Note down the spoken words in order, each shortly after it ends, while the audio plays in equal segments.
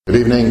Good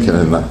evening,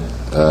 and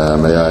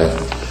may I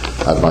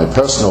add my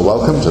personal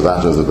welcome to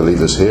that of the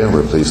believers here.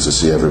 We're pleased to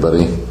see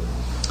everybody.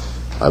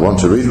 I want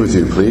to read with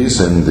you,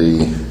 please, in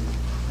the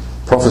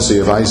prophecy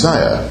of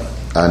Isaiah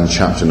and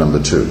chapter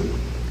number 2.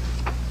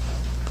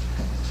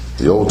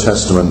 The Old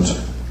Testament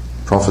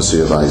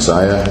prophecy of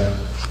Isaiah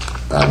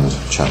and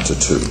chapter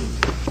 2.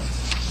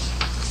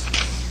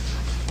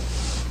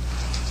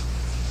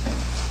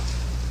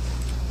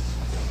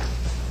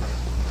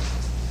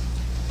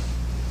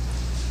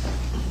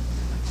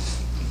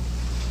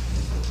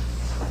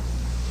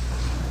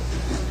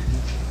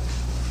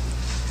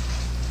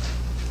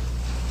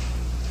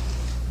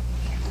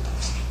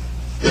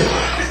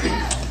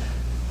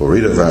 We'll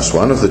read at verse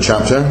 1 of the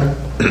chapter.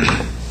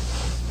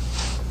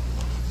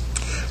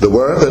 The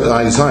word that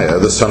Isaiah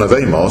the son of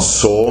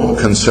Amos saw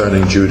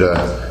concerning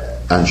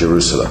Judah and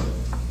Jerusalem.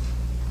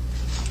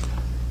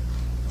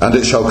 And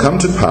it shall come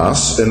to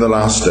pass in the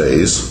last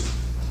days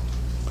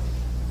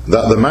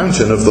that the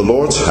mountain of the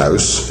Lord's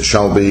house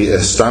shall be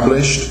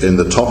established in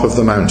the top of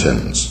the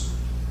mountains,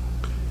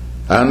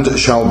 and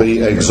shall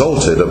be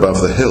exalted above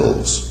the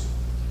hills,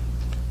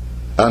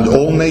 and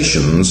all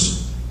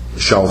nations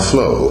shall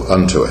flow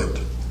unto it.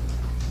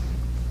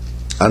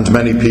 And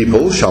many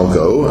people shall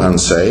go and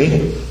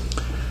say,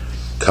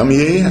 Come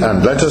ye,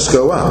 and let us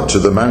go up to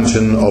the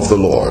mountain of the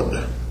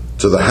Lord,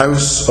 to the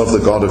house of the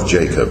God of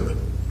Jacob.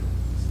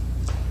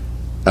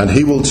 And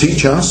he will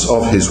teach us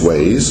of his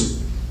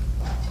ways,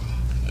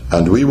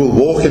 and we will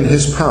walk in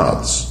his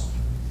paths.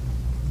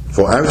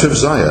 For out of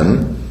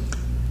Zion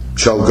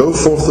shall go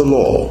forth the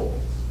law,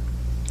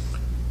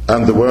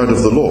 and the word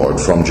of the Lord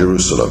from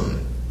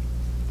Jerusalem.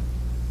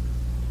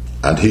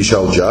 And he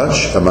shall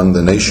judge among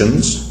the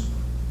nations,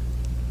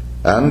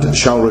 and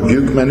shall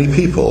rebuke many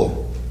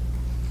people.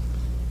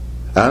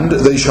 And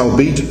they shall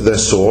beat their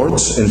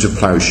swords into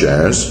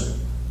plowshares,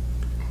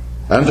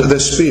 and their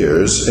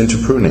spears into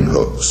pruning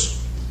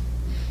hooks.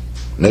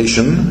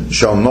 Nation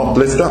shall not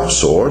lift up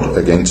sword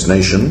against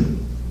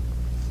nation,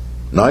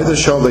 neither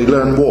shall they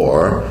learn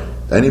war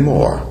any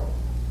more.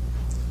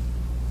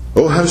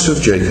 O house of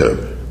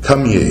Jacob,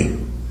 come ye,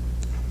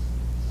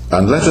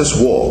 and let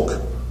us walk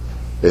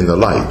in the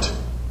light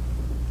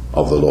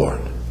of the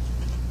Lord.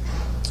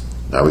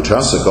 Now we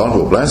trust that God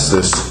will bless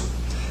this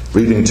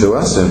reading to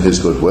us in his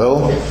good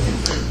will.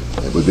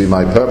 It would be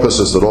my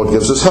purpose, as the Lord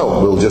gives us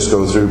help, we'll just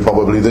go through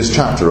probably this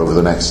chapter over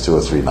the next 2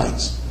 or 3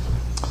 nights.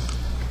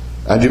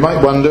 And you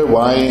might wonder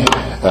why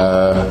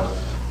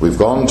we've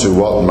gone to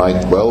what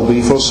might well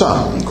be for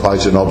some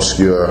quite an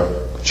obscure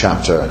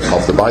chapter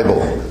of the Bible.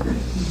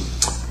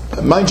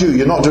 Mind you,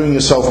 you're not doing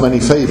yourself many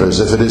favours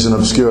if it is an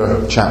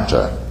obscure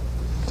chapter.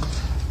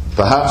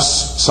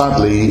 Perhaps,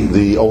 sadly,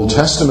 the Old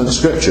Testament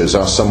scriptures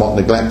are somewhat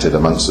neglected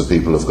amongst the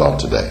people of God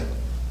today.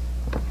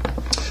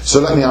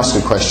 So let me ask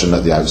a question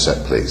at the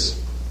outset, please.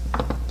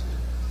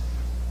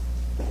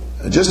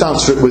 Just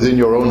answer it within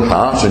your own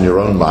heart and your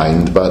own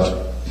mind,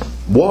 but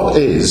what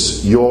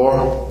is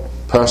your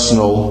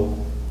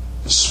personal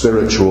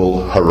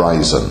spiritual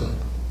horizon?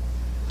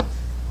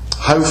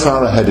 How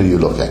far ahead are you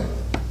looking?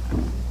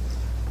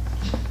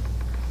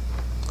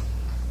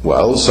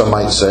 Well, some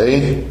might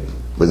say,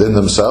 within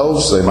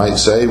themselves, they might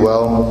say,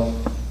 well,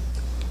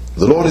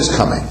 the Lord is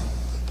coming.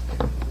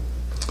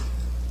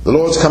 The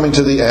Lord's coming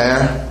to the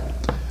air,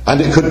 and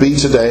it could be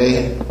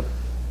today.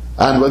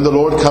 And when the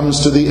Lord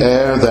comes to the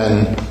air,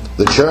 then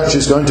the church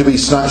is going to be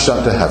snatched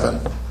up to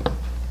heaven.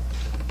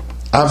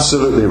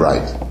 Absolutely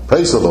right.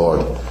 Praise the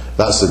Lord.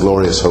 That's the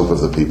glorious hope of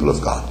the people of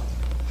God.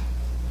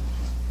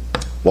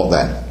 What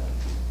then?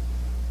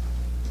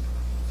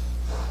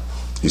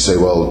 You say,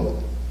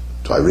 well,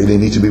 do I really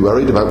need to be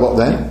worried about what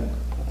then?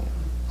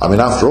 I mean,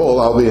 after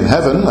all, I'll be in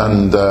heaven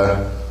and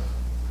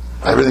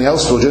everything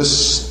else will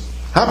just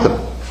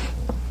happen.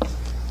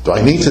 Do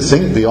I need to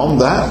think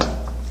beyond that?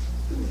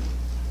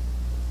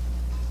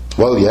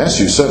 Well, yes,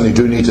 you certainly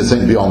do need to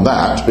think beyond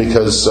that,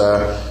 because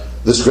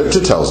the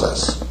scripture tells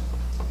us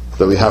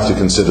that we have to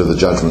consider the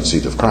judgment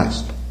seat of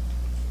Christ.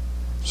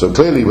 So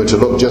clearly we're to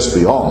look just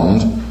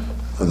beyond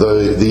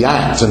the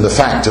act and the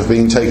fact of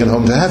being taken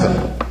home to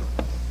heaven.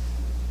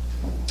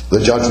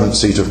 The judgment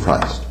seat of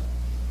Christ.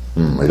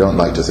 We don't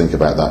like to think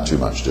about that too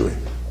much, do we?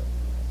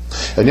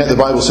 And yet the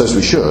Bible says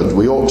we should,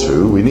 we ought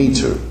to, we need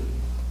to.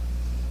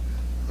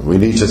 We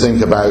need to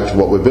think about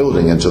what we're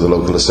building into the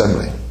local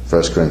assembly.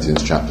 1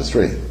 Corinthians chapter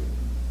 3.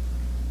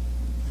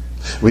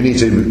 We need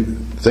to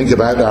think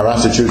about our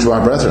attitude to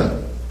our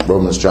brethren.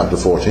 Romans chapter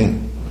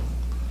 14.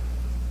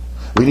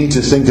 We need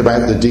to think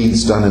about the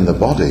deeds done in the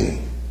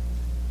body.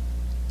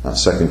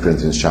 That's 2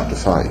 Corinthians chapter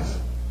 5.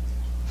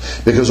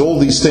 Because all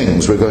these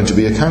things we're going to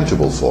be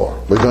accountable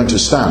for. We're going to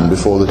stand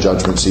before the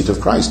judgment seat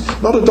of Christ.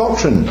 Not a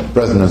doctrine,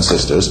 brethren and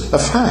sisters, a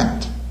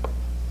fact.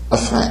 A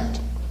fact.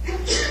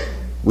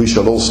 We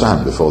shall all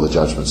stand before the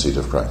judgment seat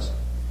of Christ.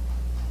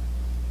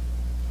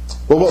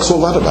 Well, what's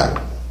all that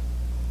about?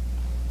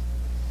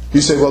 You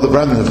say, well, the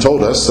brethren have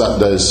told us that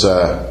there's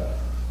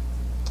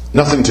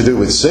nothing to do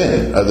with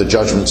sin at the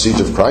judgment seat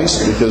of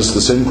Christ, because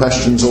the sin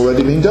question's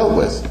already been dealt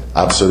with.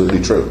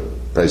 Absolutely true.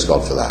 Praise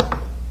God for that.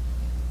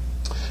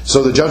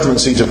 So the judgment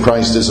seat of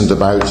Christ isn't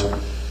about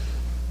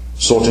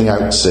sorting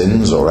out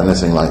sins or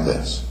anything like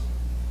this.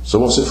 So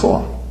what's it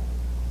for?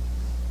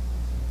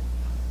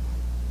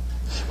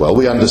 Well,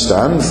 we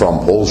understand from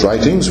Paul's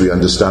writings, we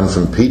understand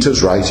from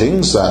Peter's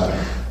writings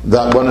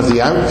that one of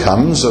the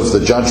outcomes of the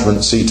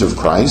judgment seat of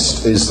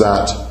Christ is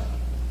that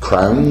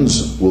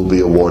crowns will be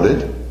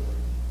awarded.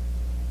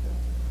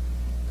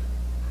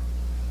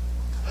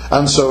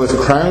 And so if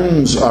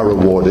crowns are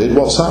awarded,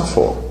 what's that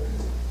for?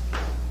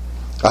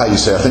 You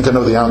say, I think I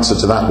know the answer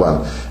to that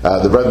one.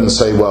 The brethren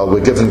say, well,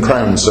 we're given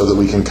crowns so that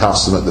we can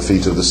cast them at the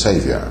feet of the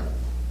Saviour.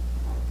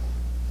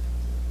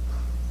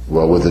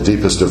 Well, with the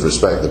deepest of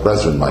respect, the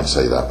brethren might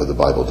say that, but the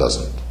Bible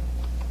doesn't.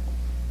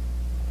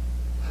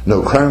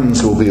 No,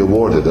 crowns will be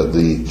awarded at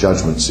the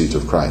judgment seat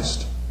of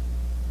Christ.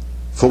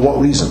 For what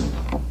reason?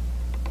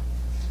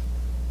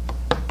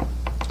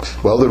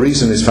 Well, the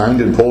reason is found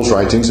in Paul's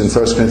writings in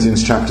 1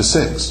 Corinthians chapter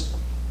 6.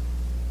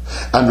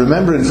 And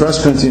remember, in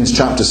 1 Corinthians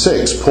chapter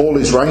 6, Paul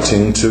is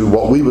writing to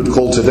what we would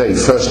call today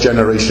first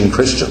generation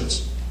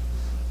Christians.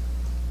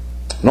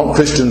 Not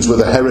Christians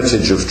with a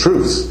heritage of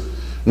truth.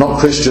 Not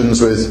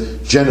Christians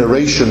with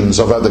generations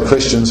of other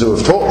Christians who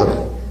have taught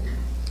them.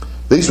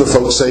 These were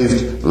folks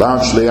saved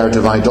largely out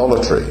of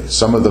idolatry,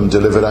 some of them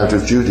delivered out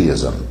of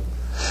Judaism.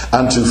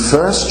 And to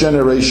first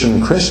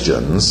generation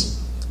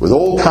Christians, with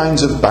all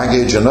kinds of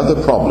baggage and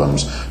other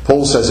problems,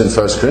 Paul says in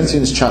 1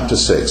 Corinthians chapter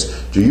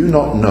 6, do you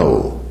not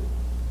know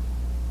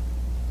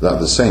that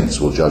the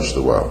saints will judge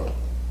the world?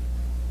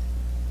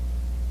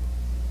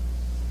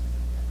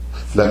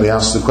 Let me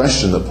ask the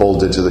question that Paul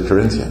did to the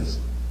Corinthians.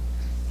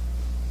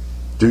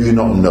 Do you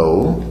not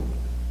know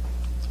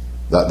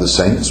that the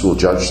saints will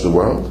judge the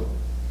world?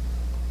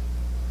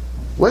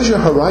 Where's your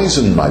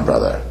horizon, my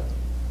brother,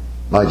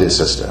 my dear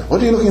sister?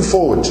 What are you looking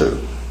forward to?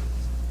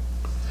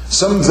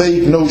 Some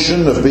vague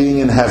notion of being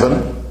in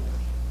heaven?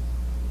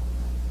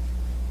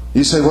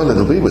 You say, well,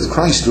 it'll be with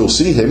Christ. We'll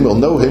see him, we'll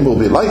know him, we'll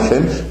be like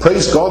him.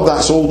 Praise God,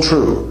 that's all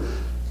true.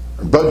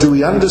 But do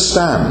we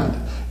understand?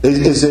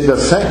 Is it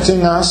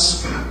affecting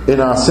us in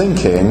our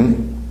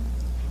thinking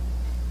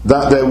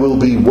that there will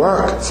be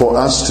work for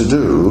us to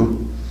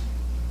do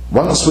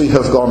once we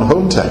have gone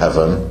home to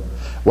heaven,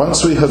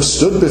 once we have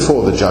stood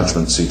before the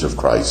judgment seat of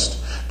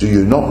Christ? Do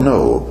you not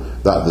know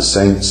that the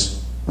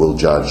saints will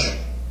judge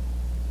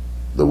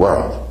the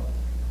world?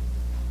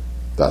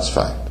 That's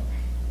fact.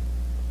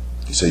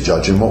 You say,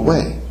 judge in what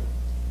way?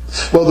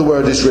 Well, the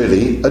word is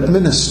really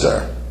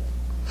administer.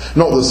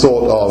 Not the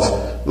thought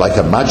of like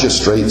a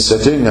magistrate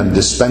sitting and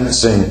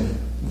dispensing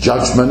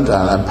judgment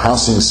and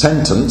passing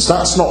sentence.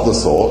 That's not the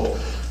thought.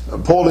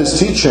 Paul is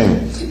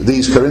teaching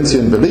these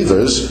Corinthian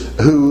believers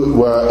who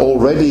were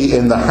already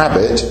in the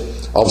habit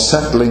of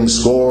settling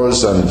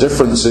scores and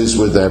differences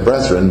with their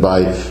brethren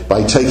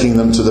by taking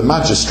them to the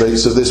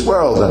magistrates of this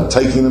world and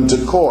taking them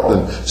to court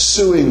and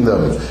suing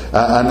them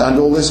and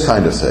all this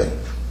kind of thing.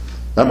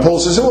 And Paul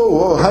says,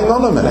 oh, hang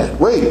on a minute.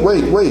 Wait.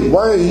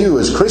 Why are you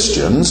as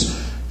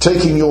Christians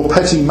taking your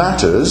petty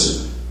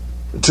matters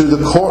to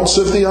the courts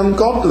of the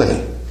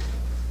ungodly?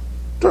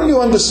 Don't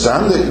you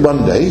understand that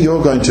one day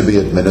you're going to be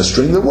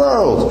administering the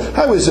world?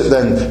 How is it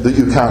then that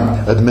you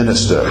can't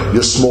administer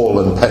your small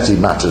and petty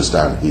matters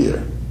down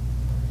here?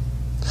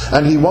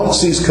 And he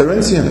wants these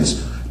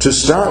Corinthians to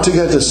start to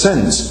get a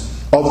sense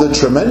of the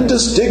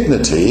tremendous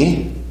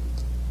dignity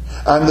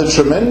and the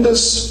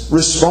tremendous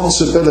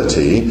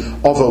responsibility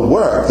of a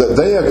work that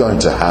they are going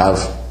to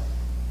have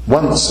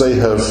once they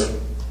have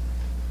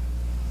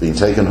been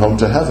taken home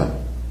to heaven.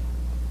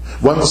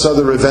 Once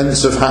other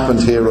events have happened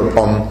here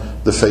upon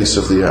the face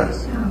of the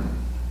earth.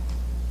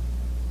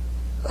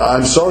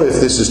 I'm sorry if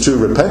this is too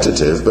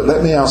repetitive, but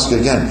let me ask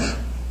again.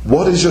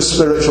 What is your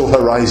spiritual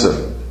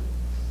horizon?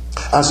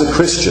 As a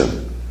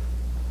Christian,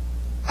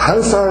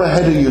 how far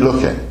ahead are you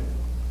looking?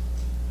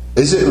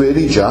 Is it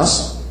really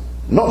just,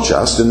 not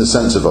just in the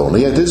sense of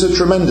only, it is a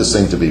tremendous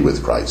thing to be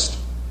with Christ,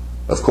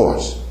 of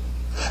course.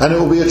 And it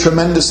will be a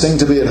tremendous thing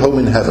to be at home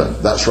in heaven,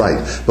 that's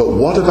right. But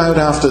what about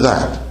after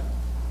that?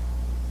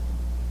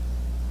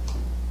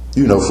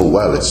 You know full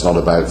well it's not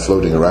about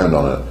floating around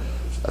on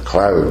a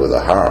cloud with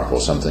a harp or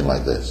something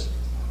like this.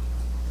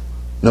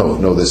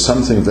 No, there's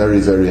something very,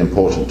 very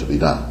important to be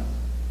done.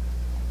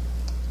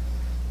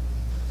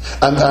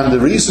 And the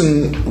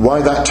reason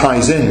why that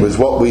ties in with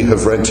what we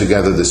have read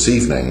together this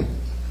evening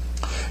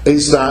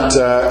is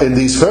that in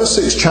these first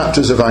 6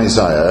 chapters of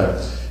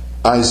Isaiah,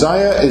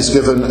 Isaiah is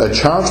given a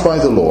charge by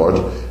the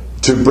Lord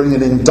to bring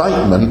an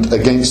indictment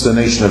against the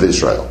nation of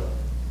Israel.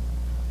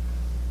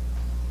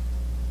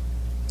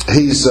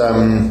 He's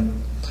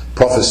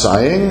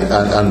prophesying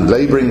and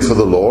labouring for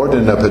the Lord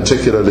in a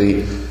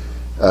particularly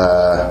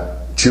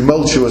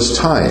tumultuous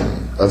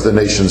time of the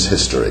nation's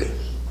history.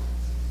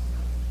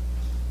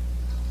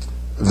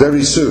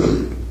 Very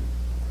soon,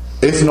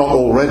 if not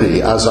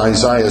already, as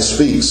Isaiah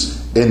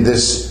speaks in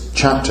this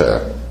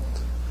chapter,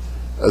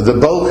 the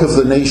bulk of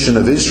the nation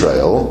of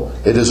Israel,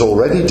 it is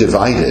already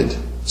divided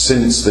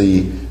since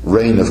the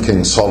reign of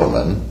King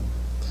Solomon.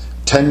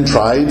 10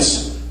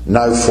 tribes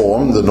now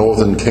form the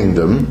northern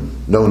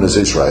kingdom known as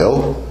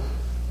Israel,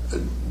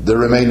 The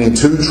remaining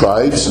 2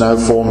 tribes now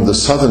form the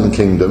southern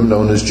kingdom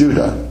known as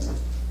Judah.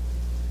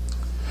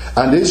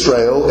 And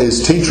Israel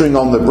is teetering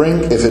on the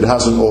brink, if it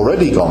hasn't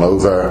already gone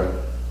over,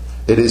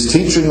 it is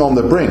teetering on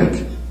the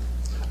brink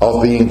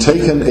of being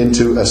taken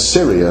into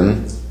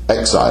Assyrian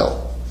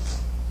exile.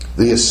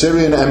 The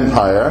Assyrian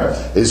Empire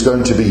is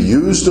going to be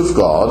used of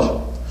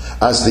God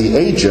as the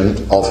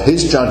agent of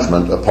his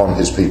judgment upon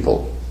his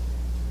people.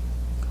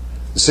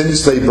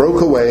 Since they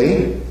broke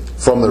away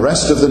from the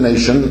rest of the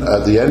nation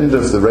at the end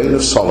of the reign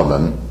of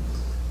Solomon,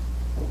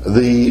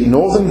 the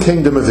northern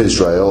kingdom of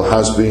Israel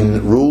has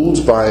been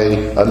ruled by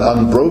an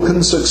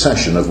unbroken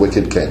succession of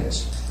wicked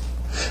kings.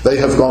 They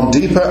have gone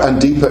deeper and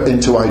deeper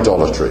into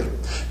idolatry,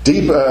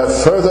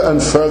 further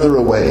and further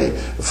away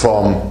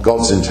from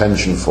God's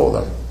intention for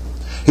them.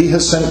 He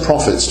has sent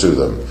prophets to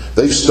them.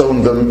 They've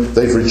stoned them.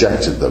 They've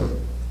rejected them.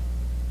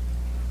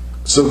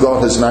 So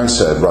God has now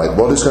said, right,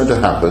 what is going to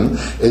happen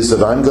is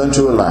that I'm going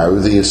to allow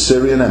the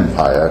Assyrian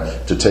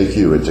Empire to take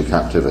you into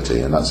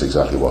captivity. And that's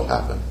exactly what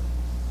happened.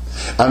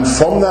 And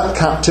from that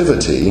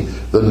captivity,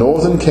 the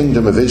northern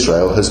kingdom of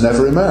Israel has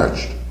never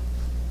emerged.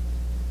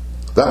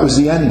 That was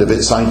the end of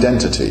its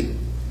identity.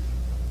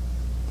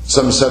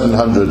 Some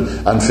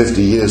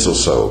 750 years or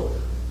so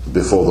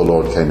before the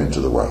Lord came into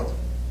the world.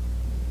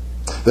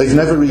 They've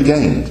never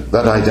regained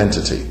that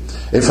identity.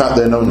 In fact,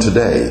 they're known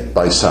today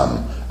by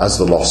some as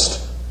the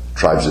lost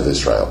tribes of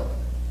Israel.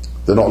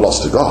 They're not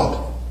lost to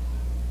God.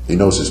 He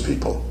knows his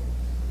people.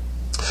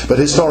 But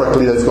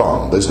historically they've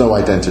gone. There's no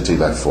identity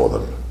left for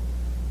them.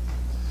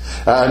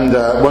 And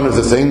one of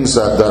the things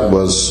that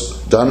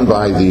was done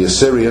by the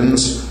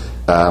Assyrians,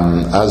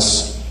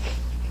 as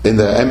in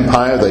their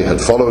empire they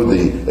had followed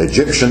the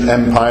Egyptian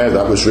empire.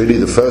 That was really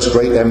the first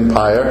great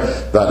empire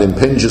that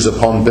impinges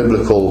upon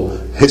biblical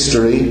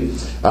history.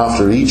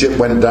 After Egypt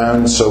went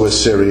down, so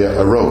Assyria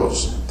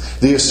arose.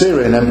 The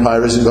Assyrian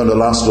Empire isn't going to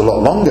last a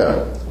lot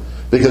longer,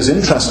 because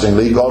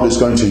interestingly God is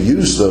going to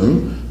use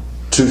them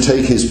to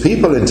take his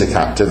people into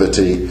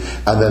captivity,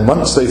 and then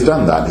once they've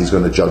done that he's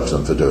going to judge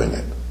them for doing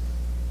it.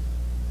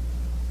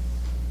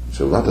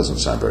 So that doesn't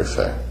sound very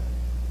fair.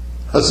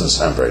 Doesn't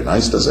sound very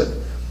nice, does it?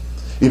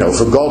 You know,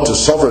 for God to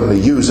sovereignly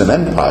use an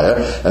empire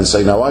and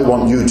say, now I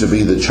want you to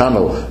be the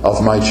channel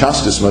of my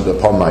chastisement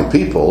upon my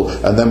people,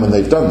 and then when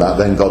they've done that,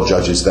 then God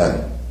judges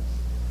them.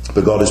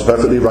 But God is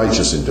perfectly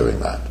righteous in doing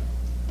that.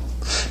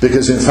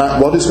 Because in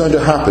fact what is going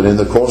to happen in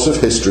the course of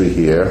history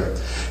here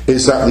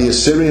is that the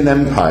Assyrian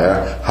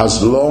Empire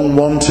has long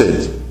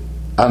wanted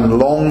and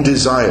long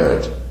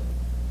desired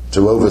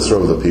to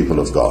overthrow the people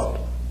of God.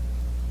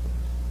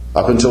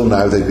 Up until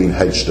now they've been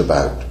hedged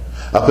about.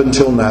 Up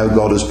until now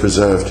God has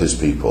preserved his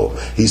people.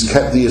 He's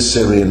kept the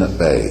Assyrian at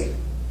bay.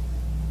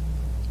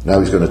 Now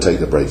he's going to take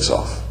the brakes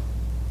off.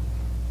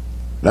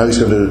 Now he's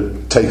going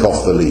to take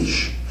off the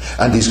leash.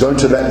 And he's going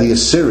to let the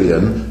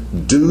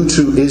Assyrian do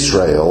to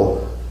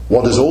Israel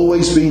what has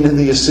always been in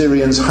the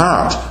Assyrian's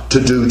heart to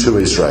do to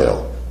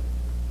Israel.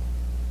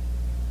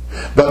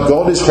 But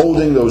God is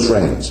holding those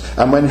reins.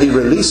 And when he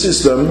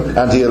releases them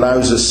and he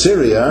allows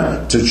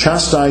Assyria to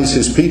chastise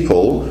his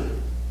people,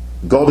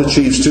 God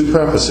achieves 2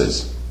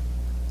 purposes.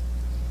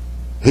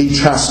 He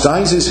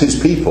chastises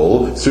his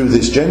people through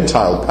this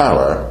Gentile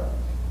power,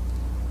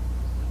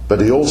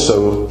 but he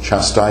also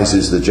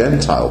chastises the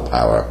Gentile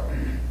power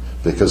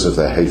because of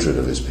their hatred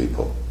of his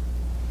people.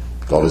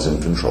 God is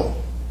in control.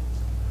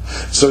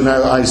 So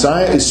now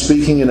Isaiah is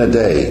speaking in a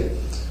day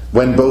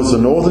when both the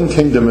northern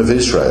kingdom of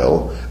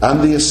Israel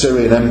and the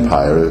Assyrian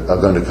Empire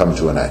are going to come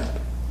to an end.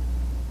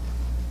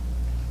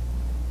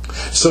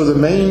 So the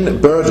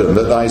main burden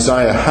that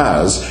Isaiah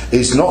has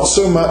is not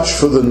so much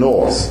for the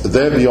north.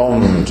 They're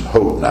beyond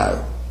hope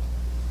now.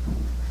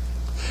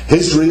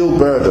 His real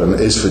burden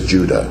is for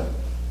Judah.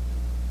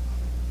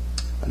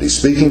 And he's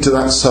speaking to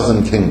that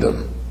southern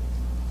kingdom.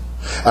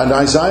 And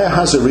Isaiah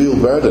has a real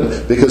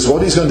burden, because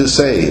what he's going to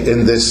say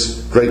in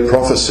this great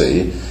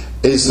prophecy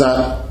is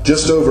that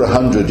just over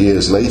 100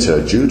 years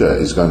later, Judah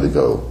is going to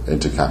go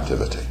into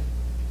captivity.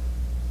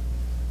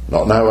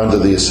 Not now under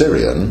the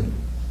Assyrian,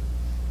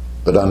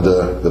 but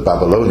under the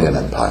Babylonian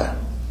Empire.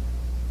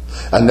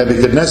 And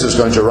Nebuchadnezzar is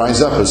going to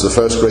rise up as the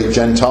first great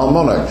Gentile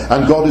monarch,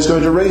 and God is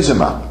going to raise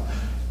him up.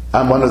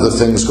 And one of the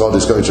things God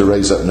is going to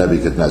raise up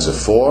Nebuchadnezzar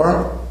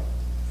for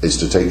is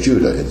to take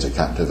Judah into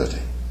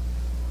captivity.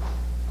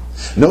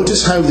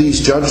 Notice how these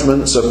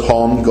judgments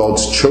upon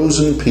God's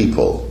chosen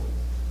people,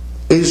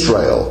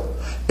 Israel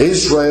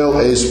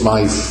is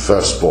my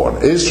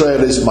firstborn.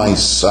 Israel is my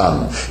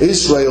son.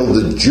 Israel,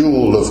 the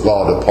jewel of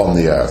God upon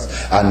the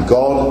earth. And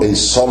God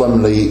is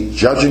solemnly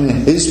judging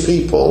his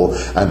people,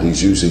 and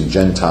he's using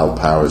Gentile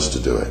powers to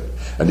do it.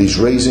 And he's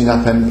raising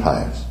up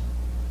empires.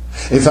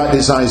 In fact,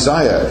 it's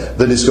Isaiah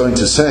that is going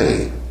to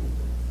say,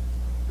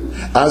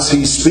 as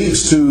he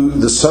speaks to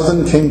the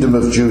southern kingdom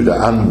of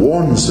Judah and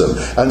warns them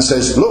and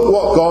says, look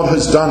what God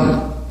has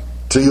done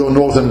to your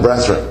northern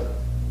brethren.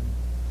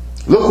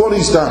 Look what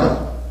he's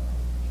done.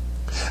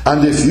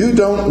 And if you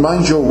don't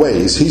mind your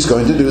ways, he's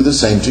going to do the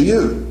same to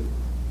you.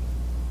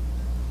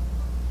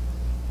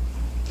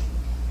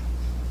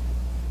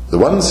 The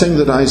one thing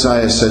that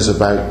Isaiah says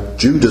about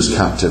Judah's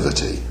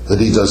captivity, that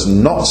he does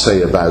not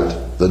say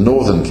about the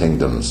northern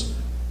kingdom's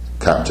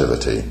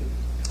captivity,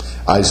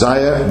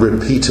 Isaiah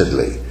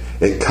repeatedly,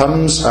 it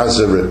comes as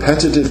a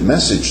repetitive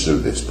message through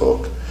this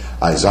book,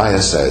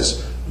 Isaiah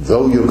says,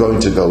 though you're going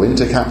to go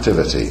into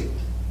captivity,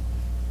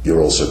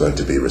 you're also going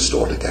to be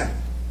restored again.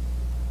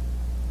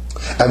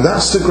 And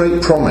that's the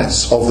great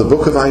promise of the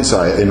book of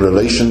Isaiah in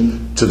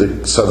relation to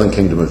the southern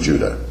kingdom of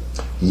Judah.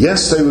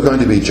 Yes, they were going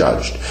to be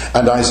judged.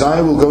 And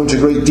Isaiah will go into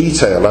great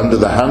detail under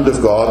the hand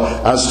of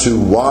God as to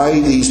why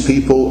these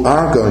people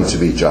are going to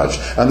be judged.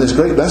 And there's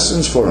great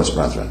lessons for us,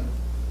 brethren.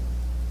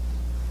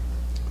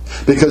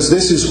 Because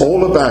this is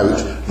all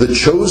about the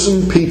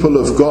chosen people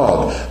of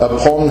God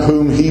upon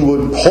whom he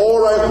would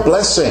pour out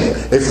blessing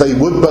if they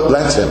would but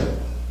let him.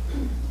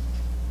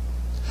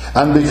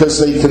 And because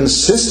they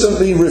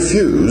consistently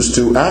refuse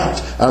to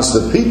act as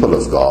the people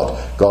of God,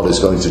 God is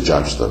going to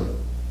judge them.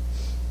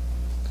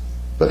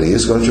 But he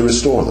is going to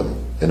restore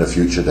them in a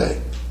future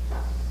day.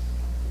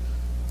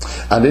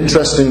 And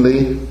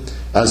interestingly,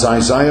 as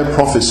Isaiah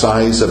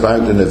prophesies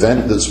about an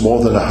event that's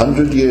more than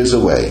 100 years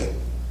away,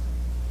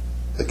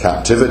 the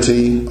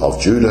captivity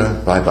of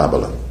Judah by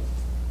Babylon,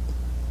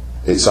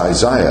 it's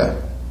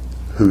Isaiah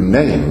who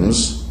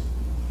names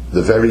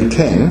the very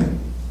king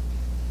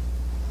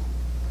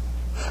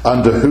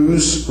under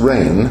whose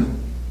reign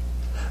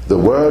the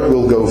word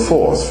will go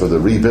forth for the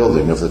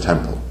rebuilding of the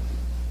temple.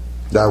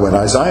 Now, when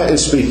Isaiah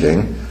is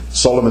speaking,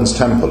 Solomon's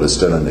temple is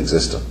still in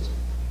existence.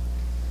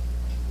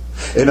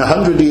 In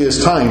 100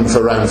 years' time,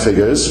 for round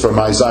figures, from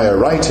Isaiah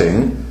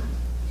writing,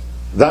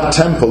 that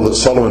temple that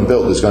Solomon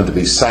built is going to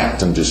be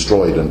sacked and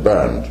destroyed and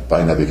burned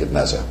by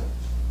Nebuchadnezzar.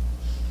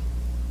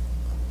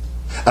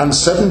 And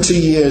 70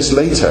 years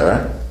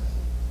later,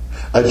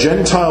 a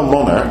Gentile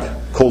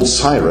monarch called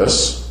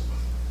Cyrus,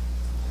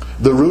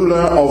 the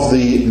ruler of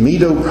the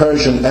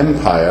Medo-Persian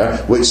Empire,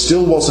 which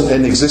still wasn't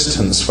in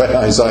existence when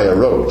Isaiah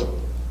wrote,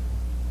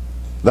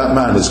 that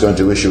man is going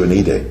to issue an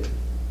edict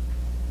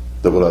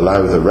that will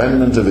allow the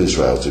remnant of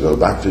Israel to go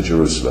back to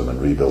Jerusalem and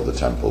rebuild the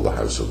temple, the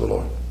house of the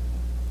Lord.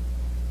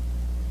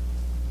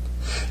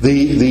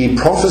 The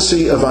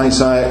prophecy of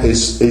Isaiah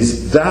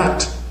is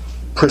that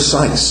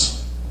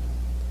precise.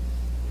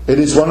 It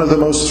is one of the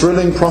most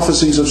thrilling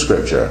prophecies of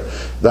Scripture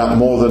that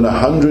more than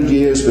 100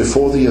 years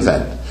before the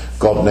event,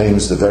 God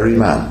names the very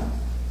man,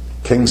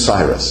 King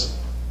Cyrus.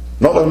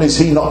 Not only has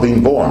he not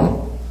been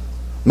born,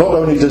 not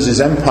only does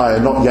his empire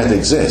not yet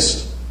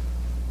exist,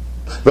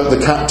 but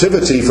the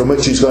captivity from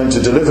which he's going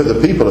to deliver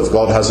the people of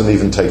God hasn't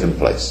even taken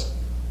place.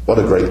 What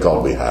a great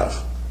God we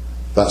have.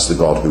 That's the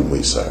God whom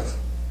we serve.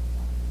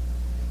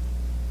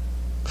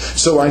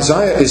 So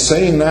Isaiah is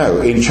saying now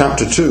in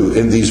chapter 2,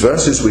 in these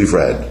verses we've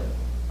read,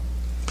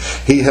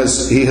 he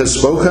has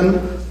spoken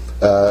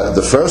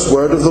the first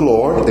word of the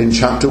Lord in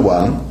chapter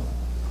 1,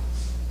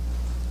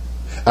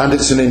 and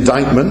it's an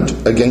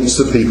indictment against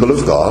the people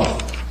of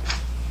God.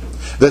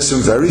 There's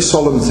some very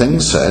solemn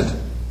things said.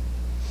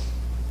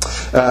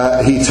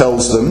 He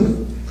tells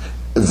them,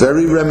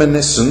 very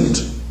reminiscent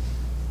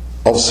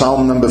of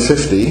Psalm number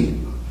 50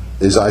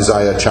 is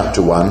Isaiah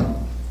chapter 1.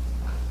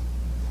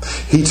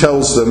 He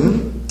tells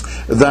them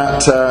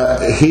that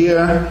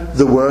hear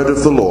the word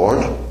of the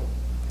Lord.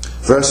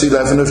 Verse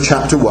 11 of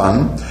chapter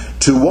 1,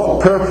 to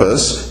what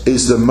purpose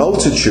is the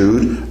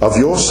multitude of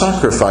your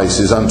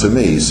sacrifices unto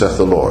me, saith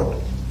the Lord?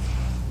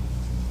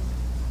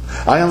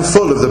 I am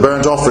full of the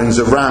burnt offerings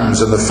of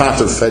rams and the fat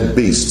of fed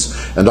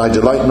beasts, and I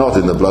delight not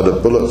in the blood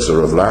of bullocks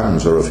or of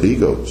lambs or of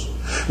he-goats.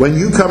 When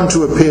you come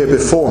to appear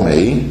before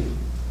me,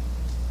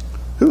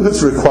 who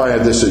hath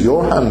required this at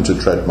your hand to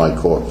tread my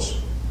courts?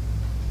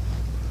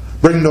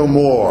 Bring no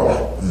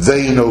more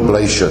vain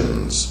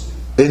oblations.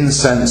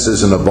 Incense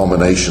is an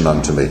abomination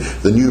unto me.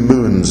 The new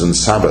moons and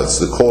Sabbaths,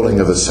 the calling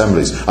of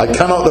assemblies, I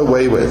cannot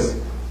away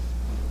with.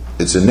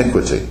 It's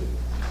iniquity.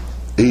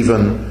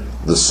 Even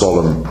the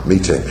solemn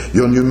meeting.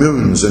 Your new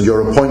moons and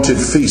your appointed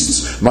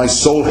feasts, my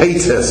soul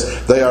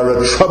hateth. They are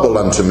a trouble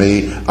unto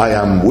me. I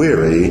am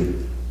weary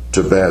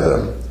to bear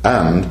them.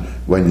 And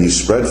when ye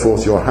spread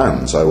forth your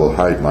hands, I will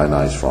hide mine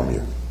eyes from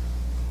you.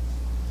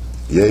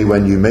 Yea,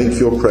 when you make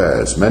your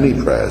prayers, many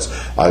prayers,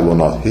 I will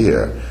not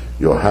hear.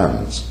 Your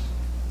hands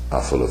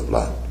are full of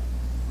blood.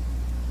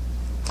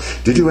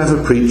 Did you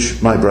ever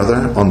preach, my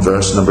brother, on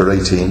verse number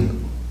 18?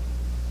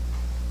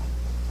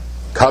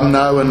 Come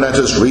now and let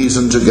us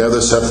reason together,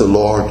 saith the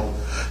Lord.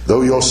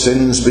 Though your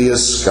sins be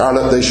as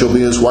scarlet, they shall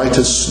be as white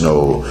as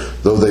snow.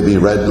 Though they be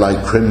red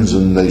like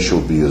crimson, they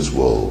shall be as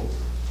wool.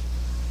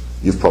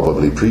 You've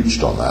probably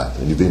preached on that,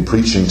 and you've been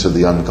preaching to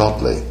the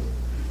ungodly.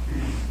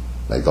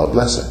 May God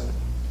bless it.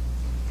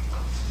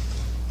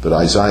 But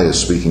Isaiah is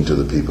speaking to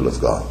the people of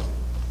God.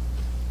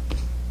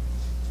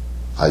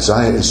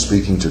 Isaiah is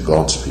speaking to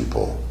God's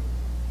people.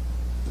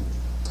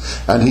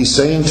 And he's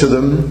saying to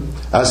them,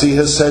 as he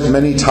has said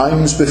many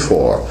times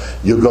before,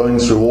 you're going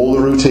through all the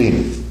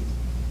routine,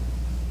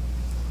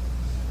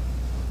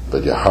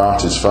 but your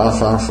heart is far,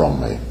 far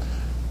from me.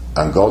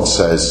 And God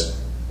says,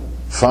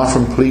 far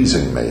from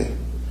pleasing me,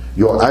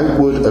 Your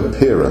outward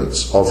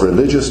appearance of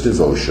religious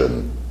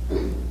devotion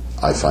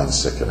I find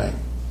sickening.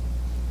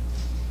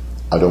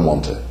 I don't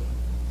want it.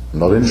 I'm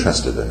not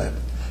interested in it.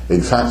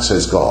 In fact,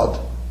 says God,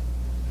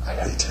 I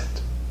hate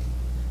it.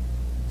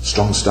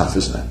 Strong stuff,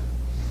 isn't it?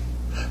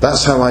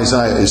 That's how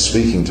Isaiah is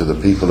speaking to the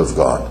people of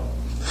God.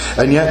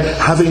 And yet,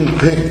 having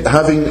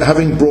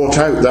brought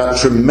out that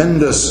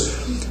tremendous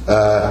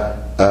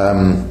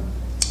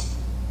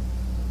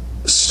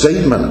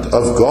statement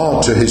of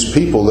God to his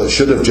people that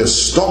should have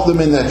just stopped them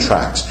in their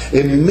tracks,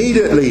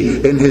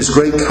 immediately in his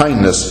great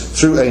kindness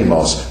through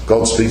Amos,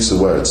 God speaks the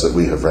words that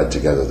we have read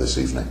together this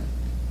evening.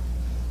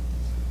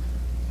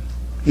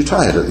 You're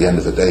tired at the end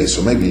of the day,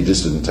 so maybe you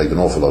just didn't take an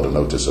awful lot of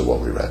notice of what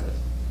we read.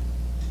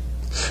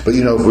 But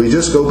if we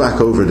just go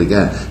back over it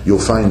again, you'll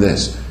find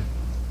this,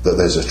 that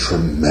there's a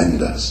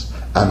tremendous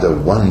and a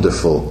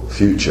wonderful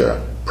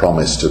future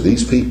promised to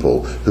these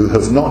people who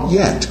have not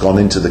yet gone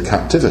into the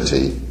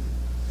captivity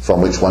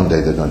from which one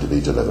day they're going to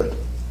be delivered.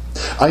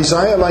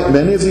 Isaiah, like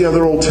many of the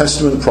other Old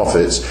Testament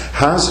prophets,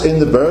 has in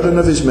the burden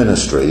of his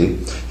ministry,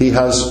 he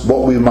has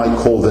what we might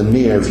call the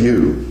near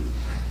view.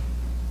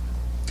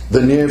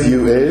 The near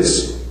view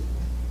is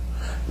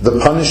the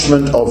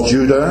punishment of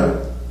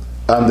Judah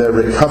and their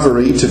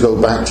recovery to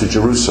go back to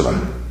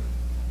Jerusalem.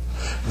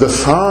 The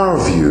far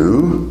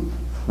view,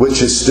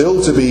 which is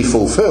still to be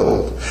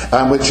fulfilled,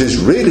 and which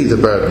is really the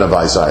burden of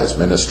Isaiah's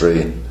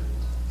ministry,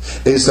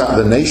 is that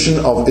the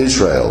nation of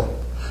Israel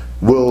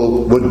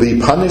would be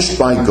punished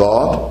by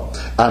God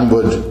and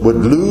would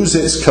lose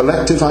its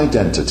collective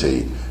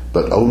identity,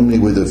 but only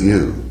with a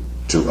view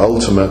to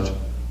ultimate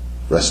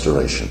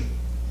restoration.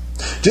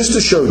 Just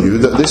to show you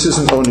that this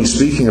isn't only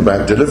speaking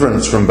about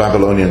deliverance from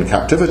Babylonian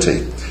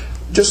captivity,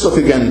 just look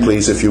again,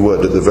 please, if you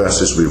would, at the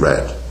verses we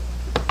read.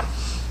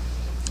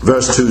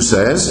 Verse 2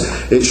 says,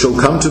 "It shall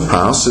come to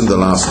pass in the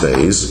last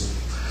days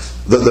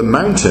that the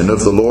mountain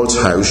of the Lord's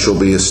house shall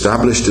be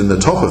established in the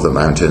top of the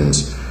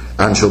mountains,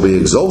 and shall be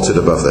exalted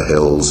above the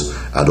hills,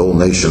 and all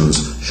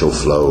nations shall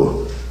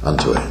flow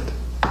unto it."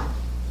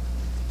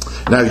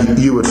 Now,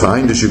 you would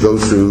find as you go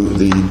through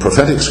the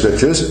prophetic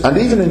scriptures, and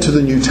even into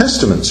the New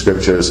Testament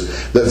scriptures,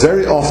 that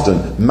very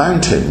often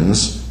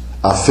mountains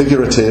are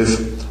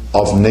figurative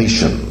of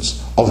nations,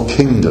 of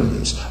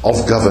kingdoms,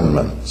 of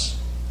governments.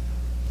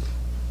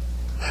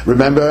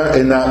 Remember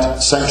in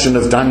that section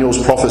of Daniel's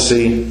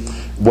prophecy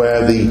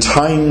where the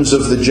times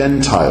of the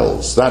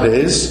Gentiles, that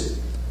is,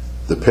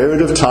 the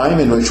period of time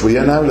in which we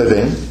are now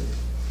living,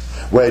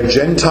 where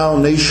Gentile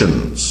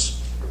nations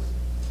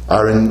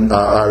are in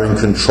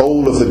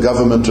control of the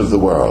government of the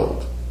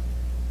world.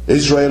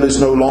 Israel is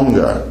no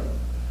longer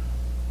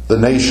the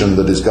nation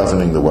that is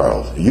governing the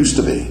world. It used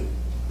to be,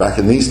 back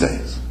in these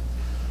days.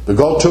 But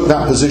God took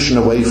that position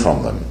away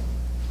from them.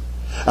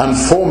 And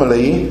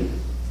formally,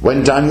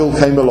 when Daniel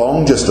came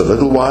along just a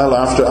little while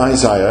after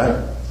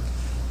Isaiah,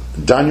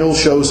 Daniel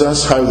shows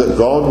us how that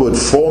God would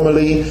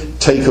formally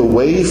take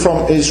away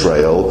from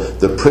Israel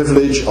the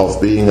privilege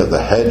of being at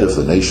the head of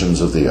the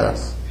nations of the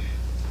earth.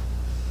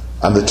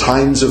 And the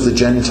times of the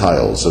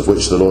Gentiles, of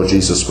which the Lord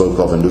Jesus spoke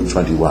of in Luke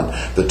 21,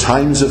 the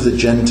times of the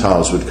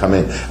Gentiles would come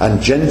in.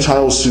 And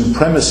Gentile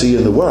supremacy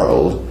in the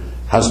world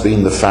has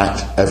been the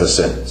fact ever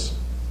since.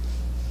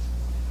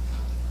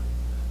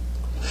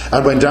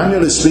 And when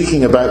Daniel is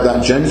speaking about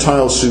that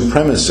Gentile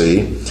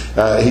supremacy,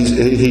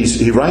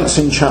 he writes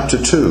in chapter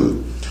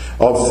 2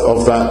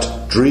 of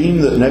that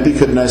dream that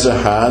Nebuchadnezzar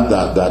had,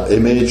 that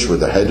image with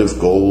the head of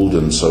gold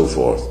and so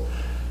forth.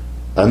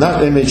 And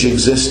that image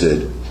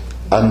existed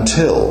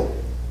until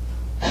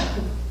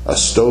a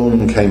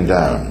stone came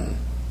down,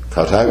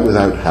 cut out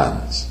without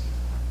hands,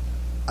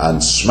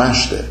 and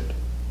smashed it,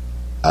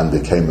 and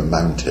became a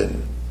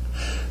mountain.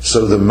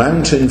 So the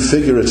mountain,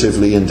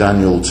 figuratively in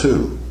Daniel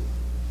 2,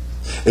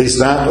 is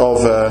that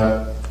of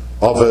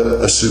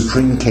a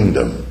supreme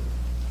kingdom.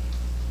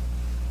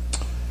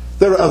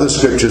 There are other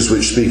scriptures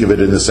which speak of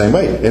it in the same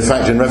way. In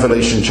fact, in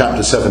Revelation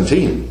chapter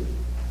 17,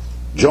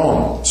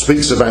 John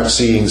speaks about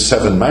seeing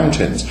 7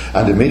 mountains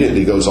and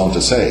immediately goes on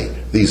to say,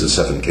 these are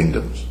 7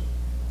 kingdoms.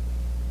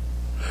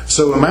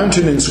 So a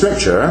mountain in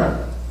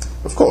Scripture,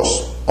 of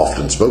course,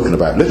 often spoken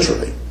about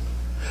literally.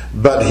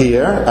 But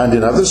here and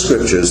in other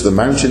scriptures, the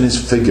mountain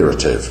is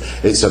figurative.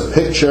 It's a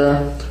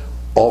picture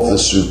of the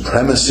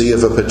supremacy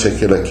of a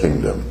particular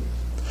kingdom.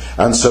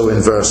 And so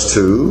in verse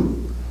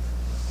 2,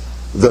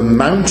 the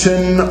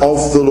mountain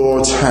of the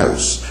Lord's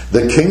house,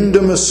 the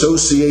kingdom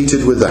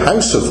associated with the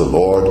house of the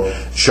Lord,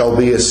 shall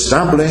be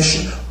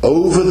established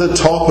over the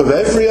top of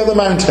every other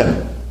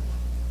mountain.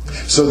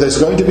 So there's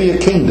going to be a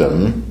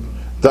kingdom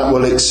that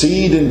will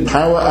exceed in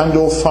power and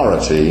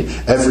authority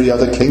every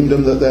other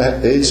kingdom that there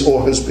is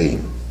or has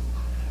been.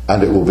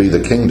 And it will be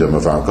the kingdom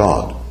of our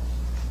God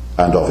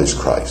and of his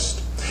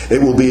Christ.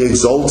 It will be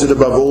exalted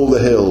above all the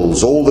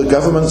hills, all the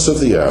governments of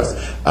the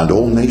earth, and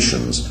all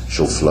nations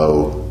shall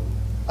flow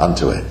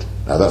unto it.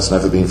 Now that's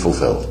never been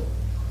fulfilled.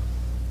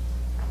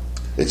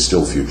 It's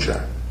still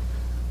future.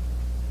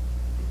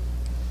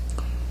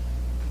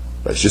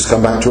 Let's just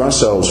come back to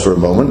ourselves for a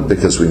moment,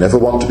 because we never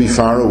want to be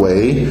far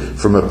away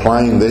from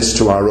applying this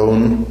to our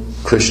own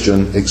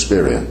Christian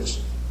experience.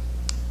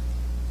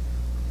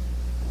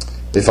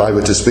 If I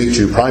were to speak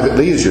to you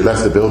privately as you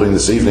left the building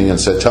this evening and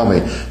said, "Tell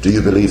me, do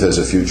you believe there's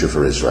a future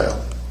for Israel?"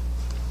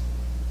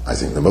 I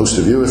think the most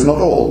of you, if not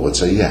all, would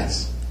say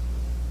yes.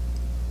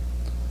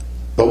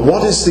 But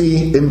what is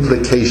the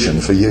implication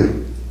for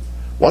you?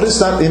 What is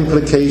that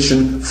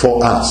implication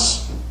for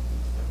us?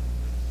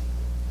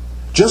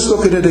 Just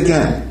look at it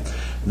again.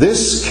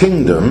 This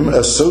kingdom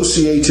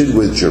associated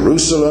with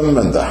Jerusalem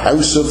and the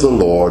house of the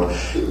Lord,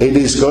 it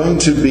is going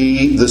to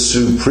be the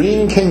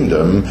supreme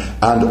kingdom,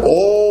 and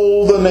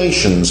all the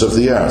nations of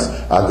the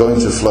earth are going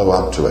to flow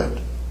up to it.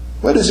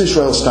 Where does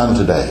Israel stand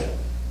today?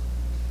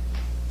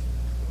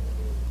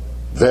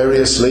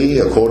 Variously,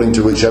 according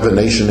to whichever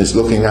nation is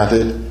looking at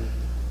it,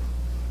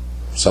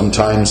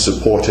 sometimes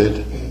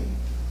supported,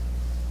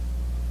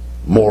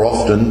 more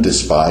often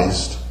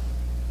despised,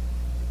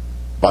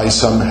 by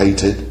some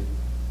hated.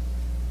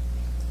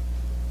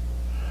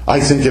 I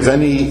think if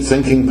any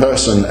thinking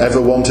person ever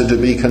wanted to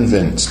be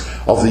convinced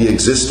of the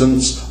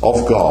existence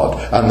of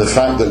God and the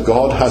fact that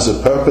God has a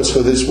purpose for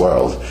this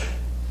world,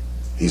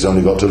 he's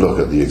only got to look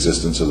at the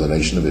existence of the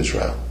nation of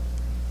Israel.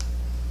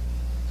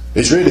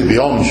 It's really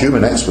beyond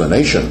human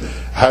explanation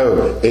how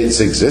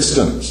its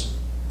existence,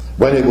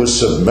 when it was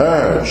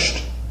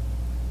submerged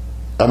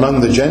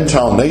among the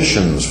Gentile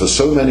nations for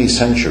so many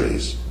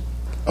centuries,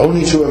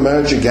 only to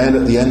emerge again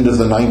at the end of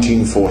the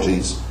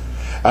 1940s,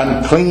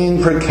 and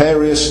clinging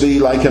precariously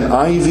like an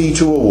ivy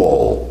to a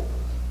wall,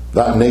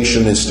 that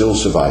nation is still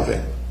surviving.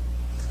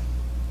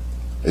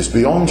 It's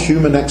beyond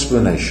human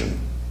explanation.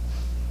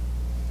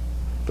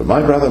 But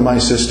my brother, my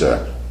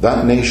sister,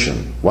 that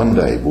nation one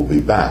day will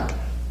be back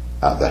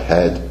at the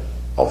head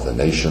of the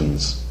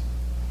nations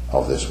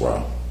of this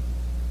world.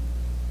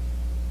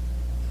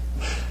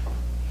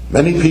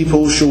 Many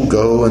people shall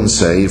go and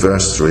say,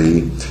 verse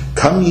 3,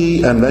 "Come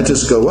ye and let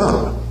us go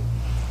up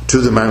to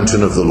the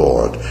mountain of the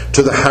Lord,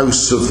 to the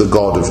house of the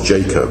God of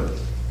Jacob.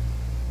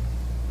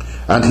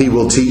 And he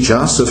will teach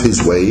us of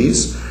his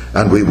ways,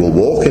 and we will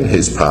walk in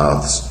his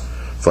paths.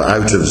 For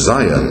out of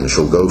Zion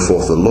shall go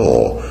forth the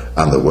law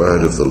and the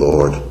word of the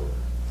Lord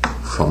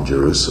from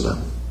Jerusalem."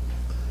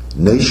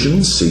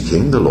 Nations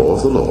seeking the law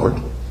of the Lord.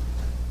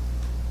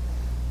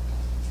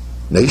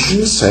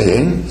 Nations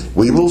saying,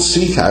 we will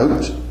seek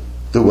out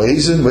the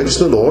ways in which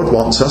the Lord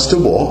wants us to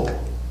walk.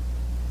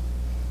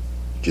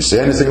 Do you see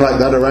anything like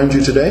that around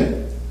you today?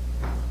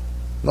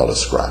 Not a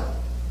scrap.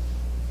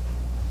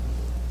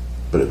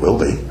 But it will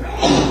be.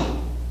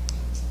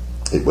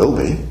 It will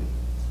be.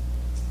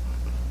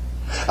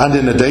 And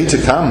in a day to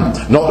come,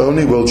 not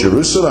only will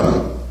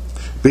Jerusalem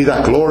be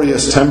that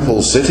glorious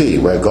temple city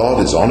where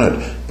God is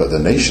honoured, but the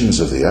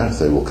nations of the earth,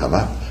 they will come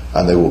up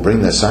and they will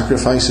bring their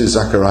sacrifices,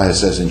 Zechariah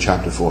says in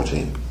chapter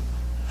 14.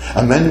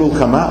 And men will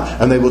come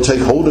up and they will take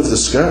hold of the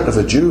skirt of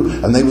a Jew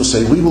and they will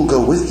say, "We will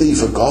go with thee,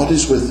 for God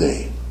is with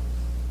thee."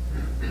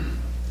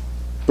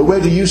 But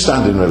where do you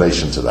stand in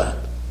relation to that?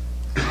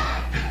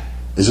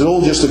 Is it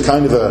all just a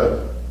kind of a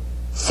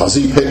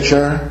fuzzy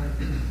picture?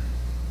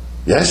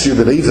 Yes, you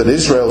believe that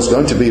Israel is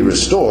going to be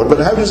restored, but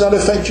how does that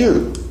affect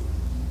you?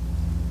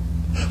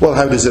 Well,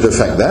 how does it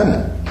affect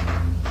them?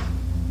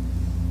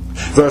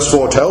 Verse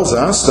 4 tells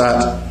us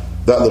that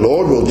the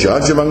Lord will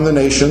judge among the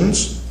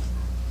nations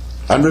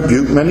and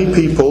rebuke many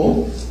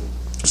people.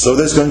 So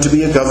there's going to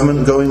be a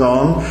government going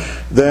on.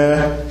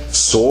 Their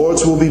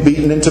swords will be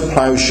beaten into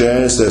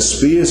plowshares, their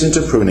spears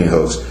into pruning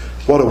hooks.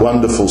 What a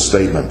wonderful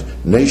statement.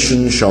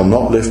 Nation shall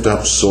not lift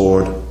up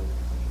sword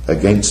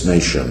against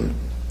nation,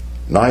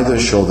 neither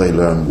shall they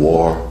learn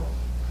war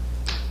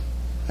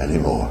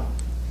anymore.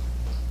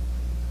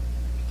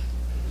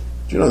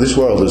 Do you know this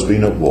world has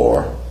been at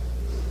war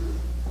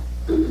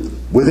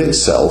with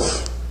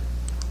itself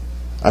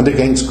and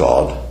against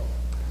God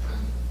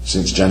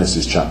since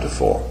Genesis chapter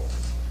 4.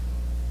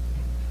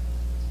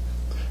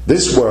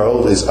 This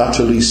world is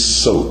utterly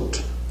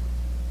soaked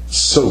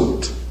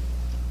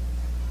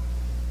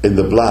in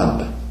the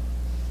blood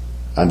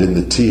and in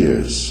the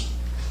tears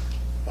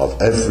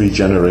of every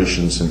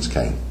generation since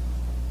Cain.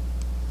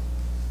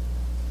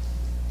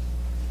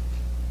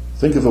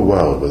 Think of a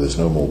world where there's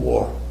no more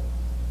war.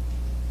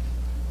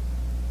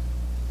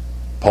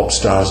 Pop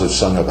stars have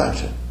sung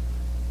about it.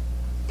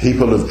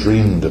 People have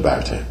dreamed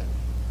about it.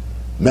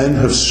 Men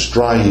have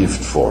strived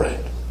for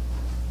it.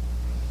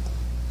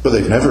 But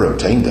they've never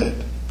obtained it.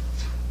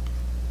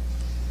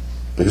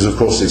 Because of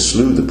course they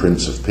slew the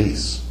Prince of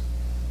Peace.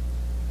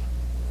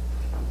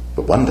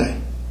 But one day,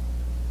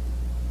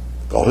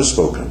 God has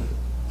spoken.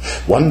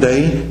 One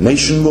day,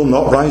 nation will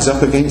not rise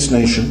up against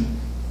nation,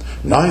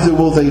 neither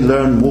will they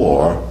learn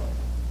war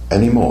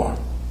anymore.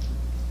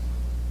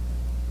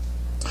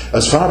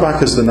 As far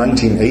back as the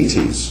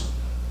 1980s,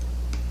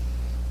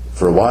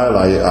 for a while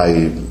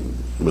I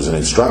was an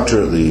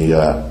instructor at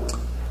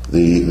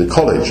the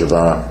college of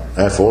our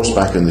Air Force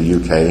back in the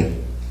UK.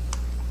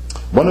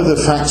 One of the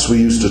facts we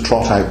used to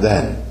trot out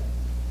then,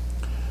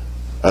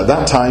 at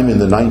that time in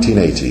the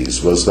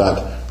 1980s, was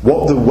that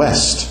what the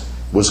West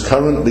was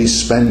currently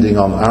spending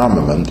on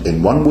armament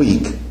in 1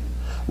 week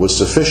was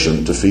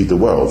sufficient to feed the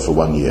world for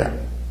 1 year.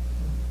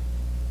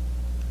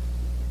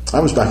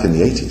 That was back in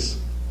the 80s.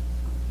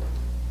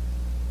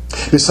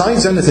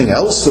 Besides anything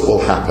else that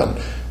will happen,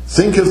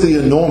 think of the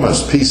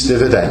enormous peace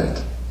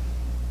dividend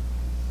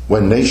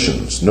when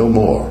nations no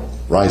more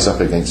rise up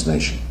against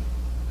nation.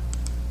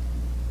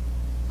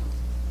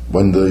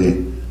 When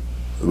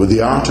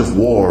the art of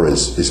war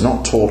is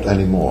not taught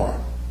anymore.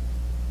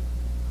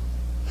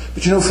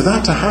 But for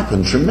that to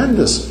happen,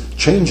 tremendous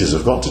changes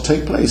have got to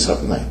take place,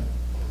 haven't they?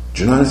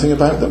 Do you know anything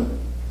about them?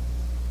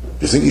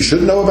 Do you think you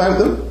should know about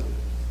them?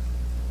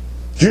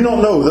 Do you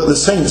not know that the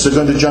saints are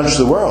going to judge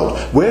the world?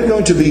 We're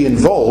going to be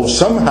involved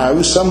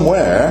somehow,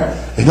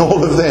 somewhere, in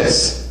all of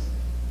this.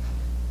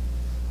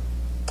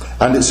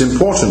 And it's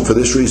important for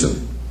this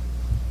reason.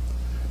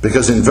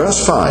 Because in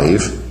verse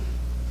 5,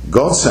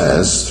 God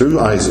says, through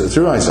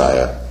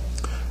Isaiah,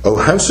 O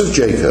house of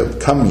Jacob,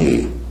 come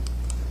ye,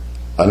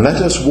 and let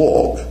us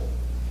walk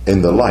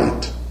in the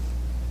light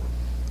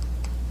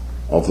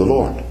of the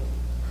Lord.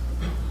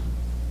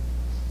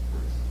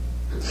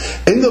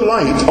 In the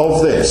light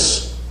of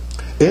this,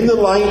 in the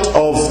light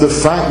of the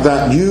fact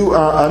that you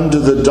are under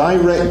the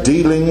direct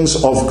dealings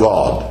of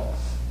God,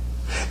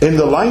 in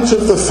the light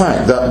of the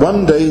fact that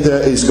one day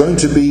there is going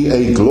to be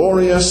a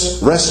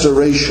glorious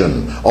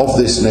restoration of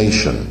this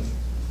nation,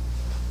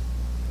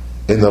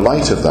 in the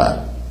light of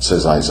that,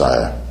 says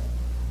Isaiah,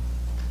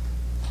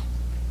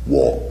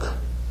 walk.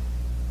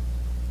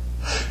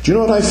 Do you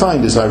know what I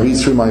find as I read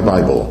through my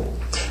Bible?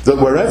 That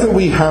wherever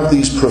we have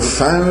these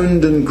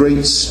profound and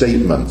great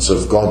statements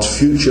of God's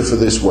future for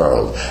this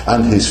world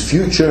and his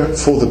future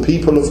for the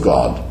people of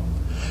God,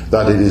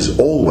 that it is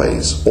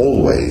always,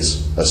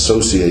 always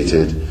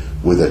associated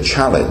with a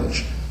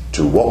challenge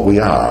to what we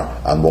are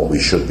and what we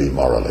should be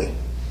morally.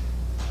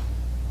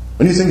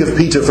 When you think of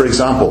Peter, for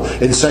example,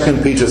 in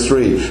 2 Peter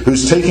 3,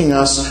 who's taking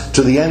us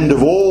to the end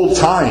of all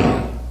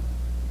time.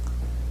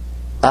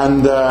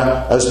 And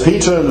as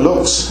Peter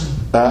looks,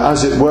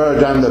 as it were,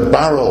 down the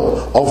barrel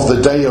of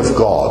the day of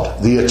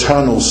God, the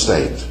eternal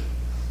state,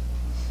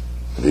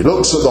 and he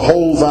looks at the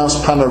whole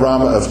vast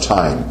panorama of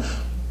time,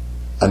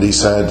 and he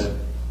said,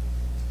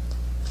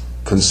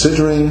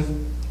 considering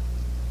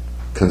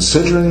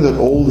that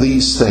all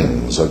these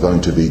things are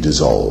going to be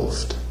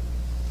dissolved,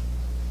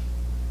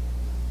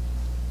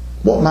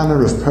 what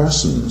manner of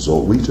persons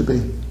ought we to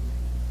be?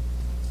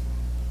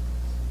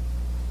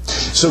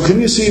 So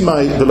can you see,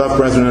 my beloved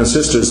brethren and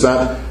sisters,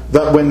 that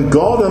when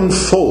God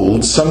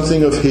unfolds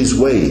something of his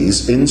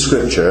ways in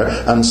Scripture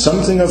and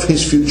something of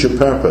his future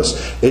purpose,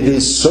 it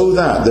is so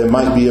that there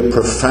might be a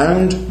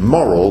profound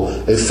moral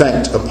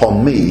effect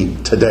upon me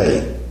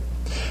today.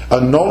 A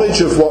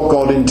knowledge of what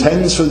God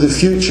intends for the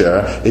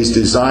future is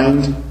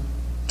designed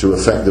to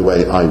affect the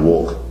way I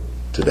walk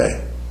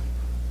today.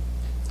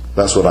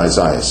 That's what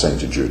Isaiah is saying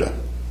to Judah.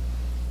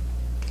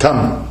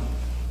 Come,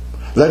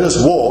 let us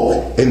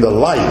walk in the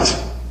light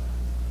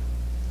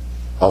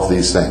of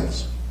these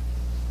things.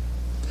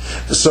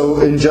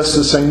 So in just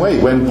the same way,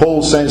 when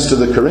Paul says to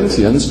the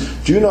Corinthians,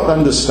 do you not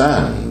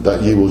understand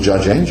that ye will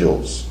judge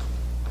angels?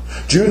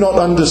 Do you not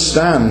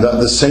understand that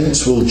the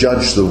saints will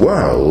judge the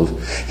world?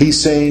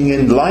 He's saying,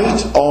 in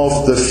light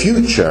of the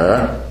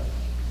future,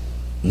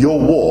 your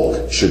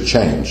walk should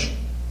change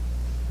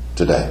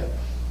today.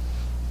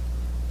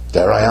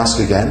 Dare I ask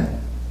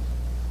again?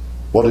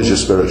 What is your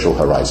spiritual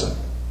horizon?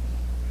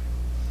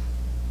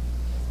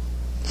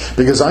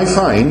 Because I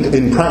find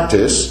in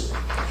practice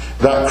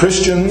that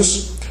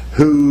Christians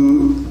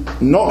who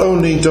not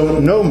only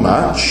don't know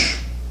much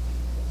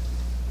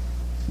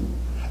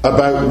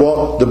about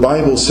what the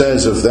Bible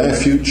says of their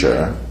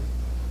future,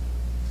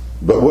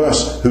 but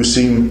worse, who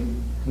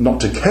seem not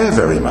to care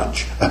very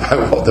much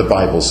about what the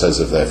Bible says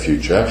of their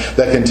future,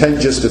 they're content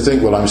just to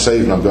think, well, I'm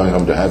saved and I'm going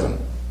home to heaven.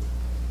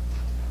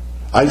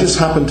 I just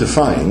happen to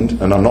find,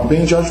 and I'm not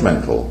being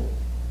judgmental,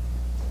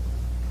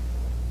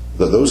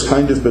 that those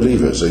kind of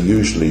believers are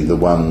usually the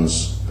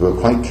ones who are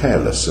quite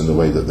careless in the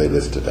way that they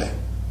live today.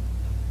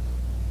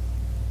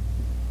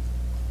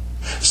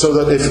 So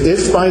that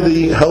if by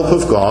the help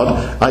of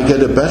God I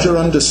get a better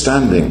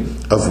understanding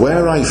of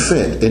where I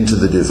fit into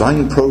the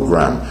divine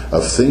program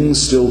of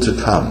things still to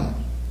come,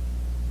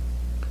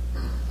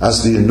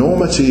 as the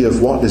enormity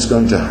of what is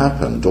going to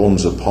happen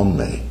dawns upon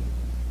me,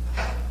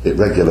 it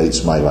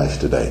regulates my life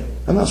today.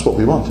 And that's what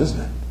we want, isn't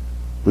it?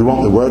 We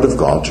want the Word of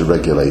God to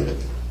regulate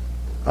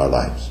our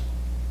lives.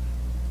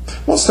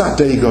 What's that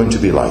day going to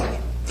be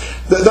like?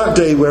 That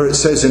day where it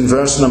says in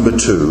verse number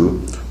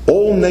 2,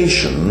 all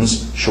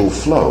nations shall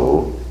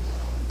flow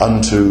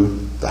unto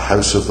the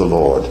house of the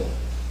Lord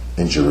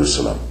in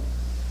Jerusalem.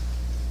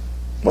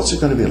 What's it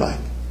going to be like?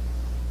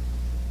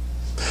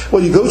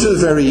 Well, you go to the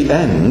very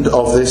end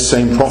of this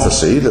same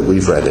prophecy that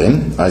we've read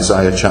in,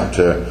 Isaiah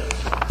chapter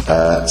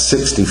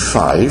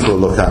 65, we'll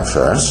look at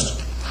first.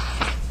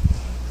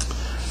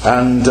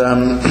 And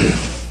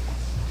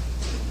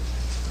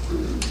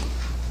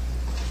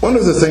one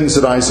of the things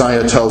that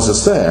Isaiah tells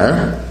us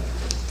there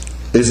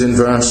is in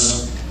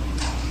verse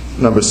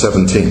number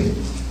 17.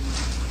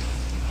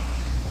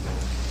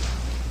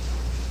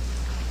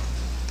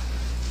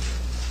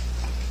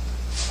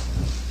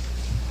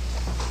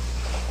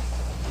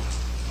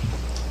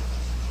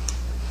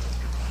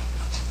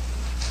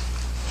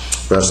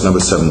 Verse number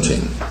 17.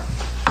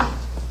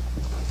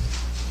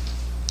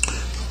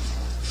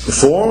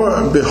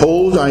 For,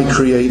 behold, I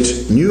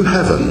create new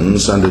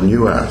heavens and a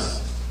new earth.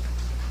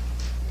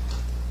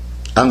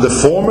 And the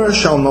former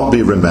shall not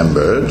be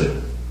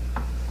remembered,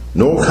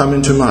 nor come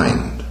into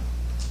mind.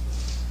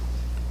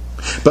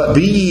 But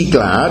be ye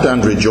glad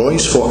and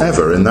rejoice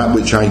forever in that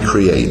which I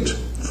create.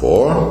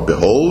 For,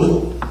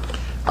 behold,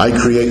 I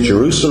create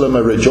Jerusalem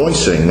a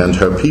rejoicing, and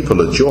her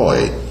people a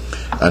joy.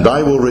 And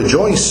I will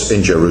rejoice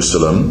in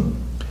Jerusalem,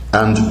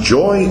 and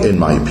joy in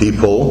my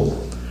people,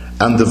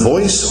 and the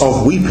voice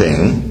of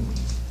weeping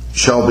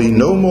shall be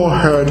no more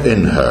heard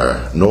in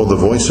her, nor the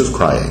voice of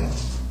crying.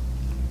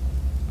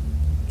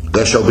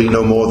 There shall be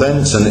no more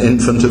thence an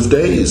infant of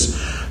days,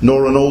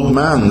 nor an old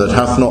man that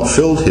hath not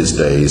filled his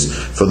days,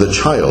 for the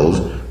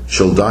child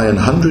shall die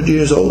 100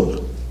 years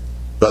old.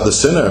 But the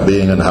sinner,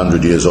 being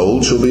 100 years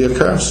old, shall be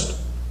accursed.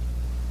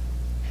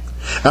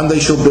 And they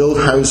shall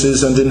build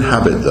houses and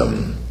inhabit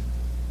them.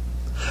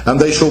 And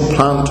they shall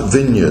plant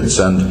vineyards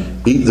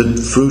and eat the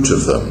fruit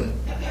of them.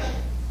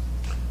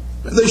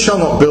 They shall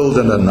not build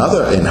and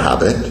another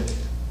inhabit.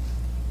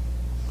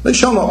 They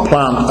shall not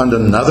plant and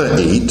another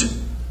eat.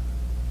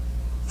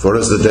 For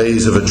as the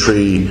days of a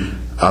tree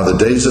are the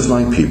days of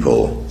my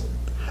people,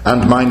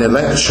 and mine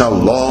elect shall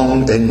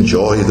long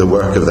enjoy the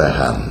work of their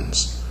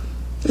hands.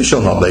 They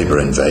shall not labour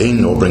in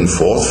vain, nor bring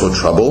forth for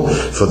trouble,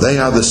 for they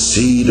are the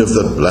seed of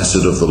the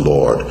blessed of the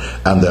Lord,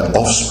 and their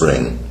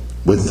offspring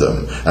with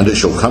them. And it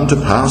shall come to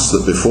pass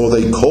that before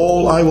they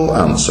call I will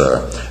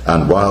answer,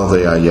 and while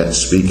they are yet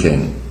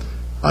speaking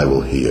I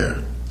will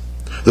hear.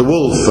 The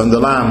wolf and the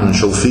lamb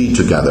shall feed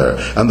together,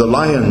 and the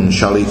lion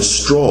shall eat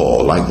straw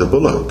like the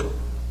bullock.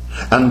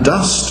 And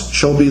dust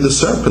shall be the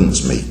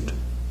serpent's meat.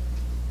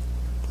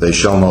 They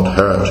shall not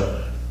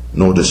hurt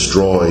nor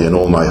destroy in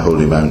all my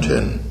holy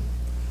mountain,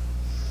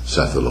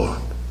 saith the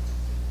Lord.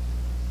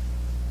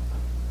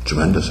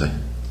 Tremendous, eh?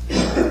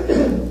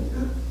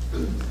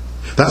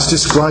 That's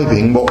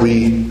describing what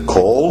we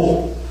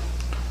call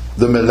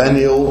the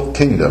millennial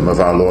kingdom of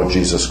our Lord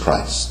Jesus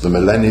Christ, the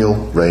millennial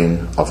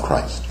reign of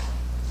Christ.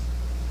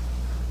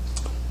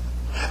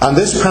 And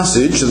this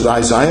passage that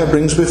Isaiah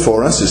brings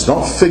before us is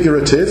not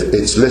figurative,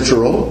 it's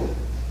literal.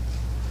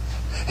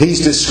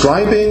 He's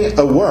describing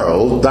a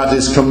world that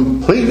is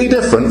completely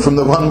different from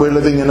the one we're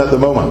living in at the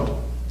moment.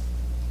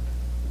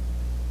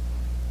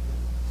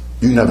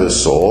 You never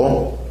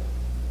saw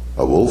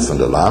a wolf and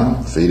a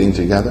lamb feeding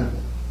together,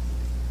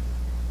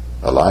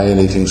 a lion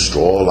eating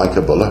straw like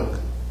a bullock.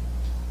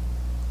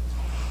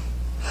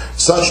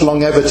 Such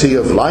longevity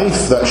of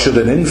life that should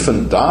an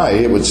infant die,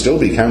 it would still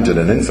be counted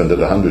an infant at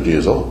 100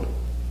 years old.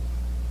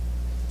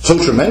 So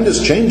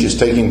tremendous change is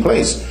taking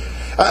place.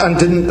 And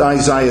didn't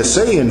Isaiah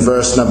say in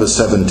verse number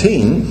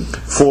 17,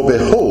 for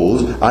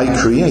behold,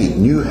 I create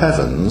new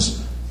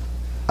heavens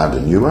and a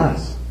new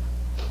earth.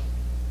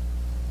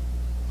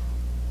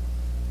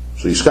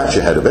 So you scratch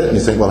your head a bit and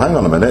you think, well, hang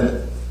on a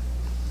minute.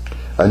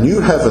 A new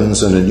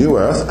heavens and a new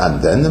earth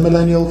and then the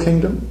millennial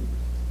kingdom?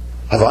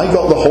 Have I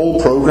got the whole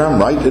program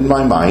right in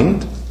my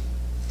mind?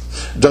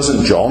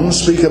 Doesn't John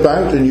speak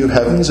about a new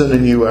heavens and a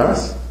new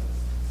earth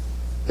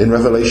in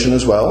Revelation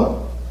as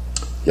well?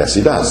 Yes,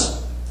 he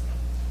does.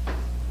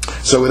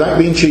 So without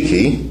being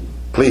cheeky,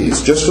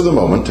 please, just for the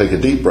moment, take a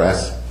deep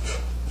breath,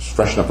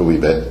 freshen up a wee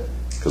bit,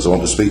 because I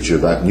want to speak to you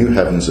about new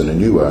heavens and a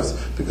new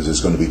earth, because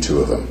there's going to be two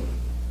of them.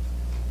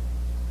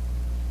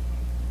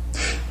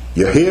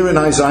 You're here in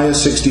Isaiah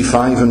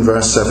 65 and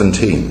verse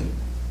 17.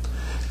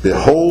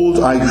 Behold,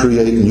 I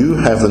create new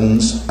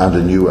heavens and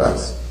a new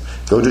earth.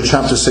 Go to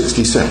chapter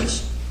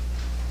 66.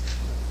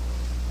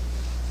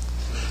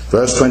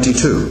 Verse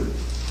 22.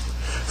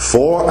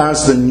 For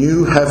as the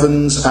new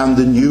heavens and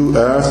the new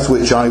earth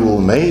which I will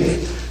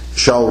make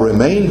shall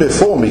remain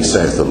before me,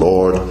 saith the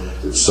Lord,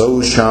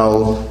 so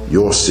shall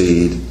your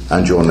seed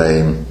and your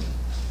name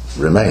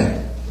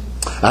remain.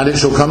 And it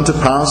shall come to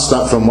pass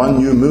that from one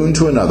new moon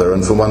to another,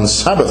 and from one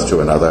Sabbath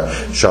to another,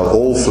 shall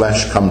all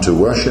flesh come to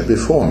worship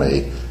before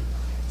me,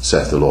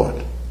 saith the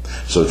Lord.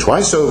 So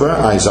twice over,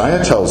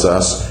 Isaiah tells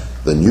us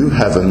the new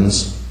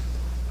heavens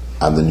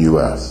and the new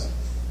earth.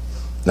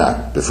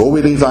 Now, before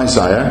we leave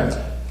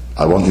Isaiah,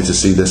 I want you to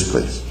see this,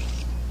 please.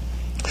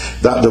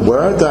 That the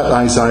word that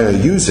Isaiah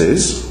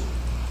uses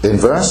in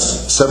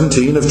verse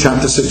 17 of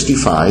chapter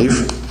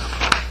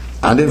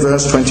 65 and in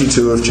verse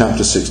 22 of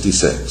chapter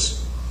 66.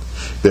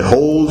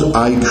 Behold,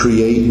 I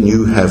create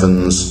new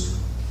heavens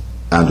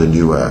and a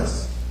new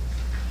earth.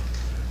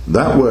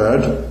 That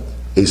word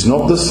is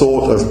not the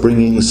thought of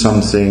bringing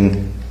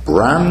something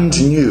brand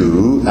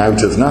new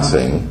out of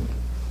nothing.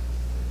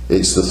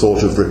 It's the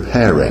thought of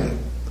repairing.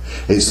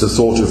 It's the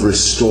thought of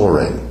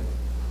restoring.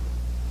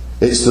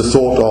 It's the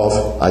thought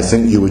of, I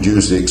think you would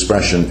use the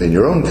expression in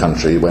your own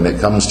country when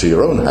it comes to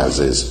your own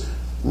houses,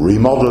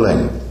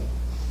 remodeling.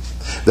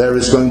 There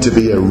is going to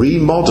be a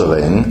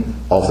remodeling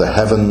of the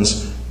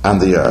heavens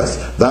and the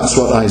earth. That's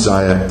what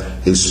Isaiah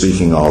is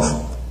speaking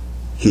of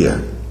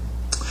here.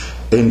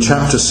 In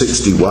chapter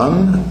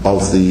 61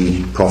 of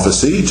the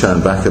prophecy,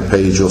 turn back a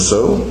page or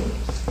so.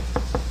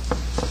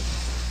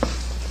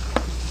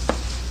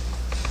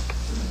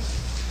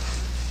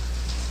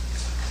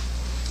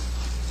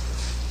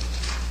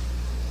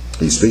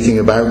 He's speaking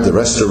about the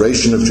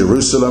restoration of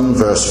Jerusalem,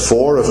 verse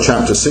 4 of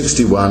chapter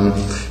 61.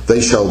 They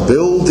shall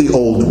build the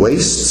old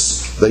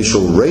wastes, they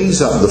shall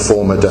raise up the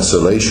former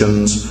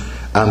desolations,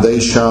 and they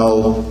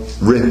shall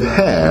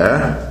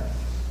repair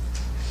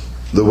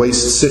the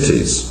waste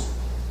cities,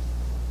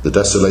 the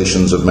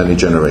desolations of many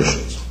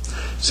generations.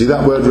 See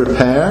that word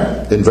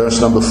repair in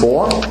verse number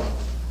 4?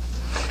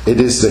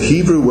 It is the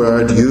Hebrew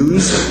word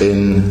used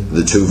in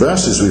the two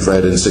verses we've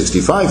read in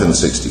 65 and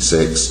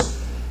 66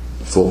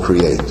 for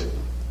create.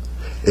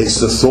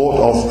 It's the thought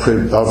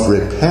of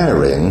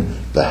repairing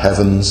the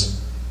heavens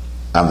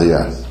and the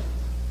earth.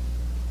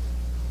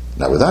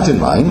 Now with that in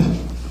mind,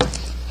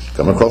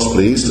 come across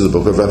please to the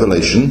book of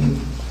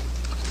Revelation.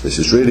 This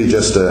is really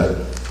just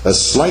a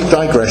slight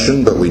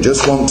digression, but we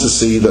just want to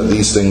see that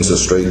these things are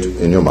straight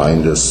in your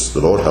mind as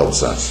the Lord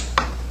helps us.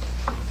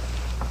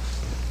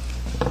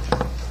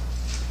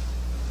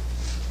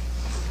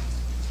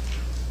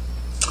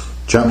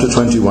 Chapter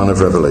 21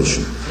 of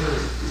Revelation.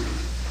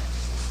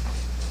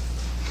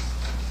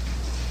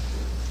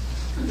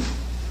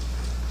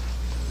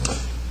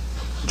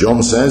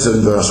 John says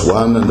in verse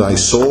 1, "And I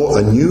saw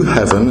a new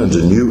heaven and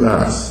a new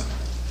earth.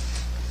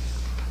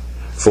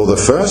 For the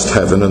first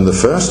heaven and the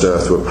first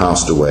earth were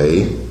passed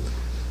away,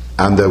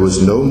 and there was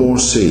no more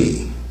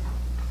sea."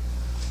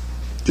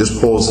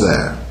 Just pause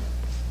there.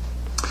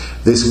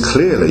 This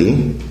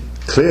clearly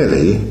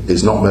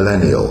is not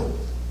millennial.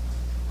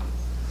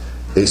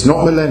 It's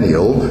not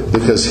millennial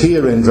because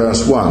here in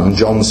verse 1,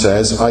 John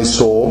says, "I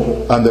saw,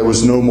 and there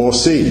was no more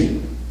sea."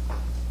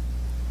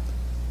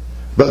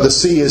 But the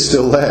sea is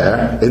still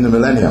there in the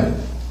millennium.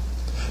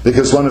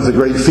 Because one of the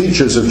great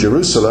features of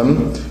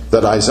Jerusalem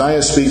that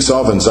Isaiah speaks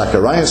of and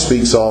Zechariah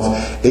speaks of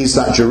is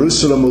that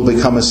Jerusalem will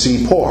become a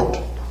seaport.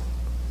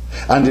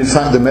 And in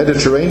fact the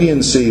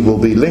Mediterranean Sea will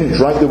be linked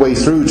right the way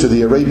through to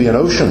the Arabian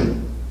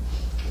Ocean.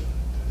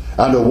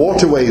 And a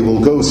waterway will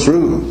go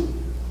through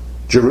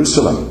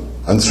Jerusalem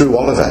and through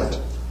Olivet.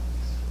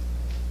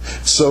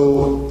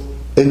 So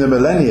in the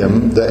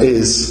millennium there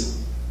is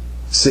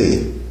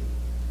sea.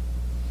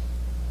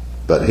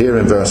 But here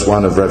in verse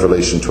 1 of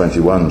Revelation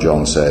 21,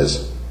 John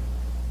says,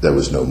 there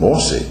was no more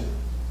sea.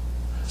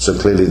 So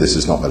clearly this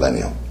is not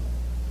millennial.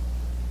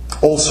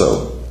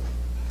 Also,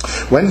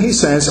 when he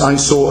says, "I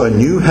saw a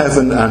new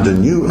heaven and a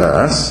new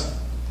earth,"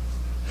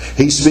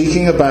 he's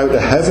speaking about a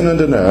heaven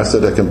and an earth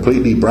that are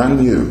completely brand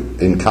new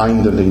in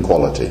kind and in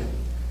quality.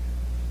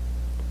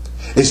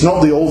 It's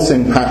not the old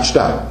thing patched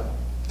up.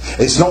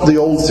 It's not the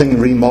old thing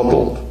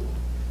remodeled.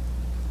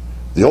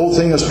 The old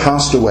thing has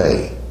passed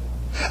away.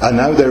 And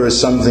now there is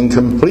something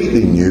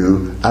completely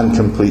new and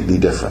completely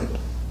different.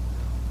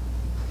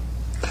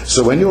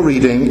 So when you're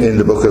reading in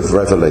the book of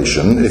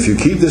Revelation, if you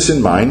keep this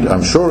in mind,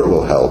 I'm sure it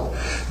will help,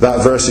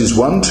 that verses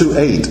 1 to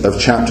 8 of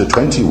chapter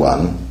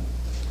 21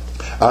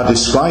 are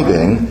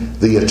describing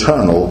the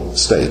eternal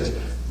state.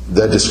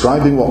 They're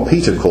describing what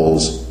Peter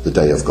calls the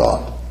day of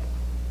God.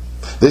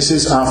 This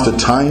is after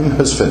time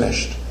has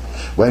finished,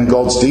 when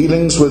God's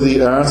dealings with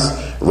the earth,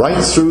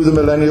 right through the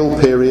millennial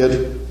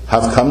period,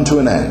 have come to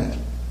an end.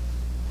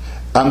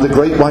 And the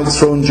great white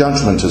throne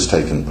judgment has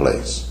taken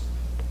place.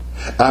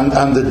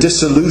 And the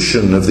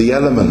dissolution of the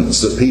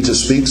elements that Peter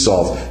speaks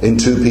of in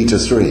 2 Peter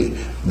 3,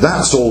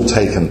 that's all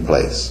taken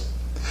place.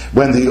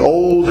 When the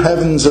old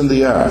heavens and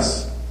the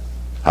earth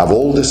have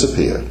all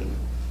disappeared,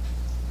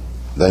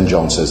 then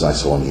John says, "I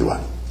saw a new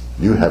one.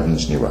 New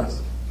heavens, new earth."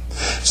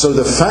 So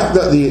the fact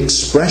that the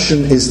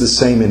expression is the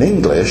same in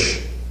English,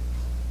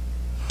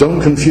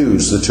 don't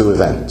confuse the two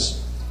events.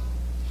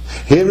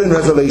 Here in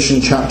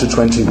Revelation chapter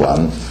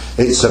 21,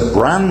 it's a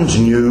brand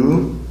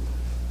new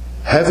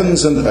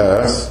heavens and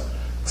earth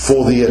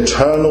for the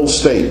eternal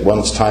state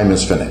once time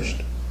is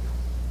finished.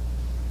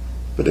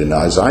 But in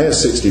Isaiah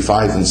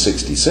 65 and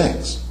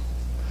 66,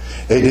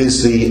 it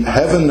is the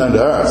heaven and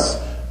earth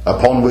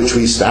upon which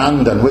we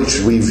stand and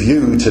which we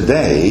view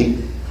today.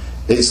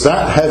 It's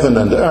that heaven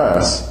and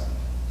earth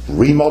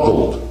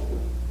remodeled.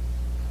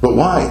 But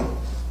why?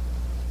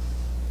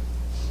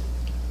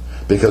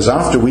 Because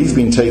after we've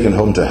been taken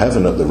home to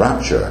heaven at the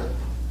rapture,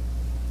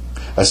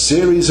 a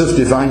series of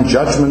divine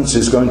judgments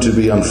is going to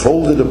be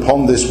unfolded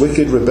upon this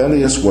wicked,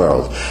 rebellious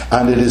world.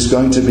 And it is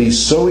going to be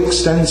so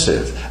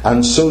extensive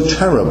and so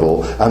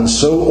terrible and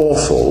so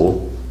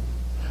awful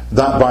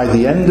that by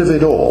the end of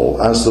it all,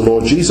 as the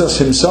Lord Jesus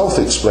himself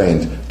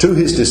explained to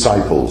his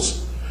disciples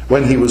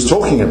when he was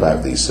talking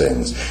about these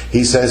things,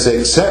 he says,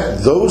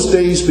 "Except those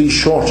days be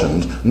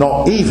shortened,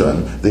 not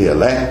even the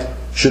elect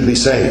should be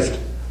saved."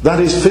 That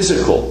is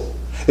physical.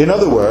 In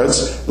other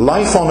words,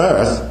 life on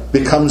earth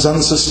becomes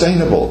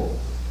unsustainable.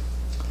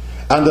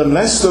 And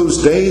unless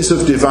those days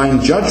of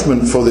divine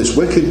judgment for this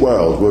wicked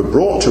world were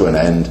brought to an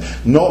end,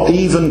 not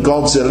even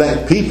God's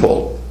elect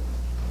people,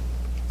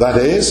 that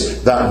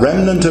is, that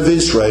remnant of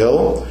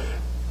Israel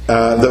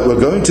that were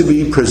going to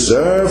be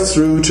preserved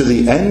through to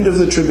the end of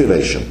the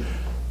tribulation,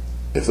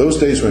 if those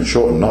days weren't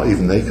shortened, not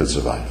even they could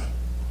survive.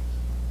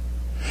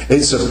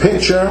 It's a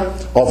picture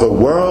of a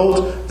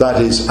world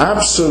that is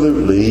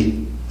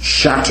absolutely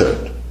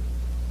shattered.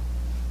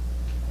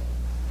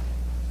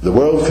 The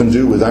world can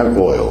do without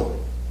oil.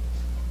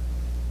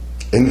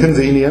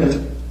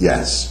 Inconvenient?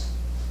 Yes.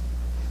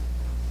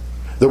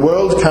 The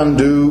world can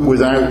do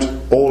without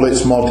all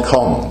its mod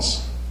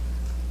cons.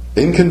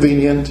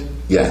 Inconvenient?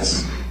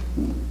 Yes.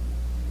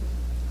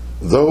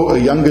 Though a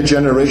younger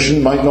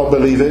generation might not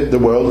believe it, the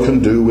world can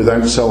do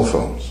without cell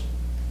phones.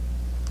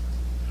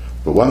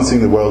 But one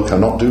thing the world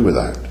cannot do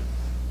without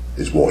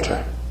is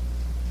water.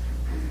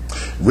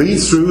 Read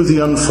through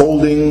the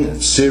unfolding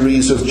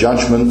series of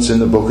judgments in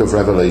the book of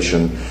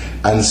Revelation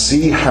and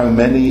see how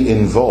many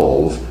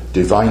involve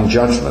divine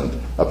judgment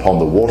upon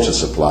the water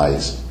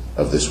supplies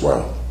of this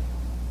world.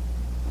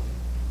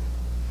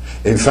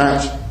 In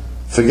fact,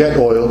 forget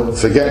oil,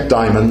 forget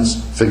diamonds,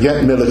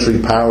 forget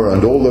military power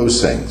and all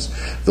those things.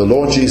 The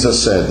Lord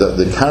Jesus said that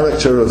the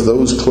character of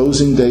those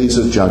closing days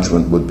of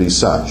judgment would be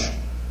such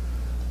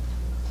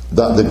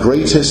that the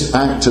greatest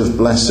act of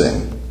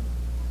blessing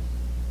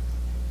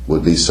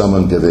would be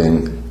someone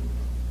giving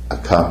a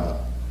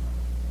cup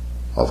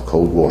of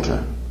cold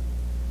water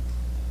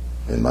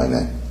in my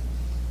name.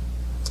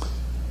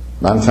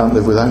 Man can't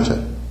live without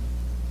it.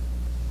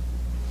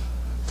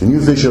 Can you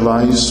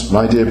visualize,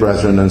 my dear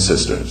brethren and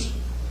sisters,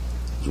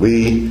 as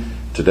we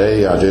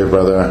today, our dear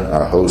brother,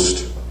 our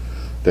host,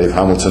 Dave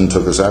Hamilton,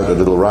 took us out a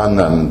little run,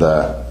 and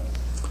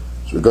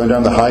as we're going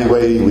down the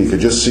highway, we could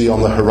just see on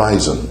the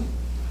horizon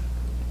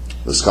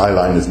the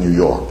skyline of New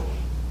York.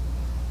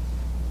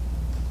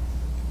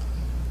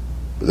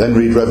 But then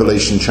read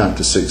Revelation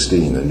chapter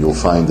 16 and you'll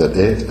find that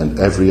it and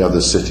every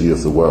other city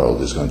of the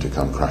world is going to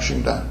come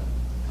crashing down.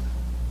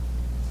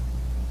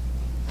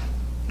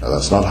 Now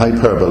that's not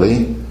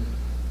hyperbole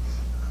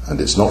and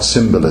it's not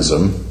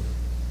symbolism.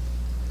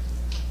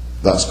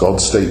 That's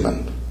God's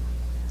statement.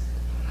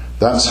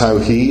 That's how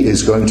He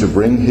is going to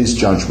bring His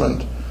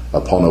judgment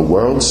upon a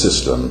world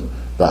system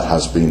that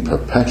has been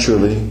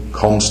perpetually,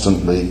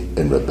 constantly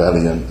in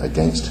rebellion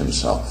against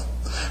Himself.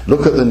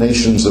 Look at the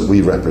nations that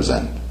we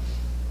represent.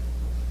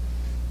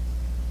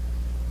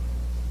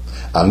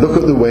 And look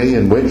at the way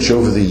in which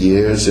over the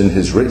years, in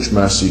His rich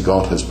mercy,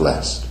 God has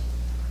blessed.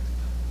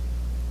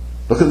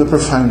 Look at the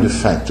profound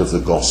effect of the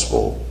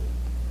gospel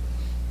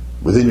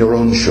within your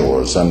own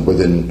shores and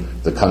within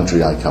the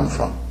country I come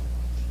from.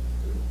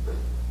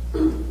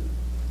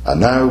 And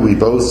now we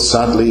both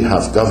sadly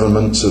have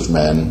governments of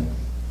men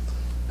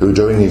who are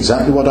doing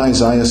exactly what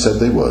Isaiah said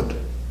they would.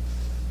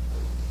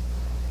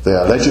 They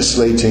are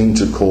legislating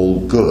to call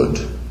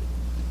good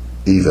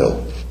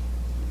evil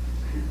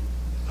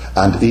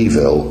and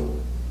evil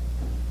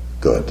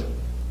good.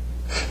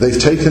 They've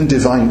taken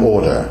divine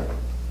order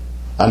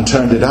and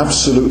turned it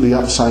absolutely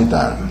upside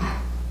down.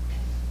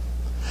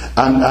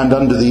 And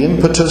under the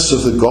impetus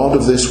of the God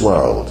of this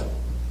world,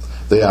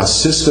 they are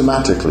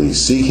systematically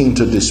seeking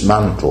to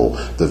dismantle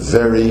the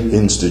very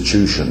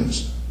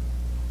institutions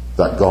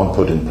that God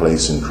put in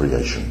place in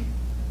creation.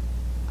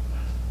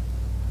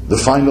 The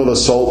final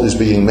assault is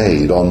being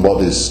made on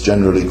what is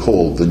generally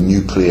called the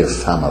nuclear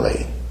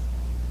family.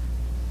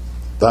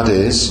 That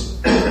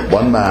is,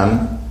 one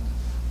man,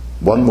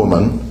 one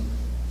woman,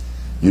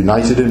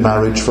 united in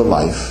marriage for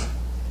life,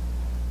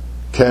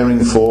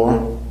 caring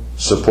for,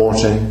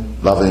 supporting,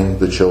 loving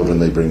the children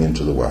they bring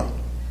into the world.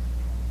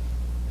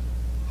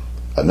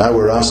 And now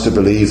we're asked to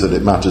believe that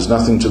it matters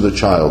nothing to the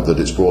child that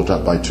it's brought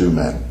up by two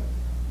men,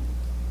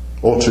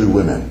 or two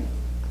women,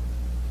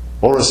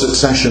 or a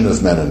succession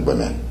of men and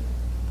women.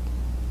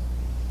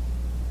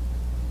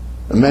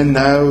 And men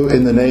now,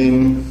 in the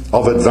name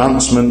of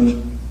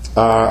advancement,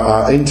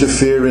 are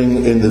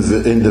interfering in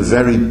the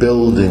very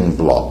building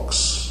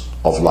blocks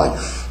of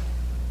life.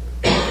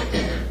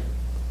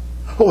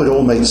 Oh, it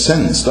all makes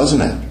sense,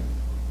 doesn't it?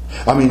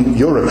 I mean,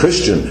 you're a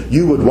Christian.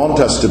 You would want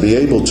us to be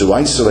able to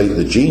isolate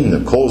the gene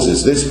that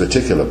causes this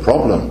particular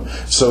problem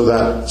so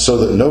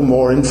that no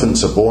more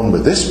infants are born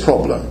with this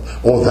problem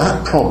or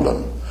that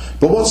problem.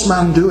 But what's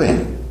man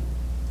doing?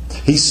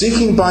 He's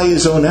seeking by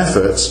his own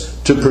efforts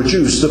to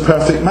produce the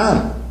perfect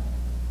man,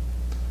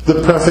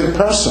 the perfect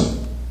person.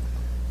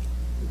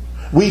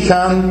 We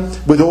can,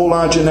 with all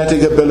our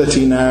genetic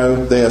ability now,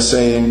 they are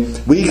saying,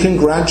 we can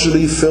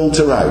gradually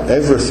filter out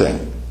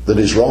everything that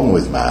is wrong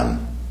with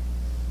man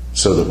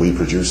so that we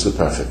produce the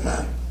perfect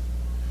man.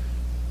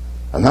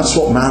 And that's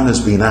what man has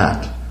been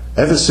at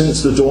ever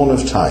since the dawn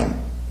of time.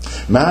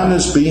 Man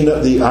has been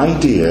at the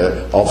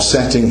idea of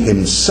setting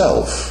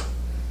himself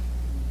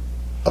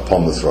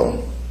upon the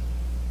throne.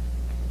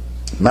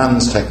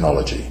 Man's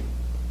technology,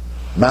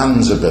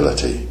 man's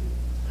ability,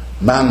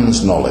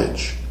 man's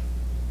knowledge,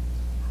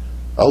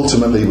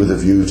 ultimately with a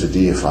view to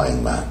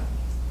deifying man.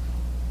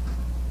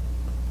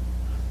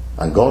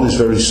 And God is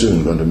very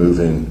soon going to move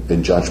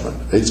in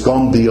judgment. It's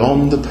gone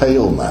beyond the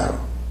pale now.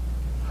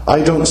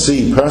 I don't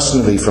see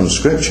personally from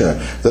Scripture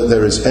that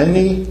there is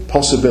any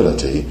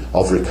possibility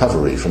of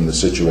recovery from the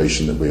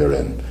situation that we are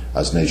in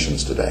as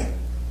nations today.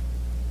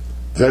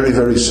 Very,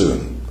 very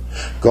soon,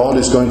 God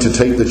is going to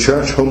take the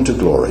church home to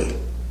glory.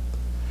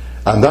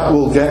 And that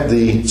will get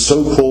the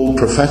so-called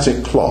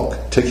prophetic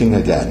clock ticking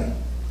again.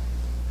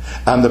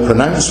 And the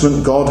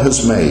pronouncement God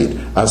has made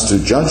as to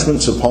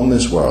judgments upon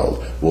this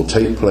world will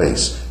take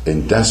place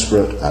in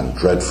desperate and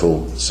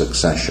dreadful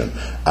succession,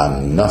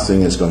 and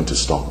nothing is going to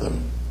stop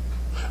them.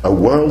 A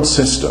world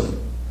system,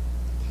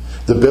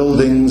 the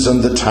buildings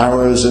and the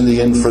towers and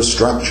the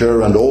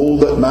infrastructure and all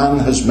that man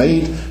has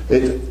made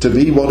it to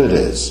be what it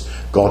is,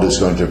 God is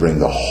going to bring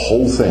the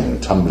whole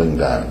thing tumbling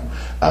down.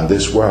 And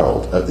this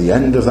world, at the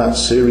end of that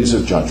series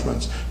of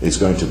judgments, is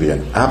going to be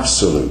an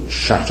absolute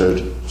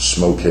shattered,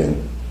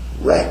 smoking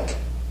wreck.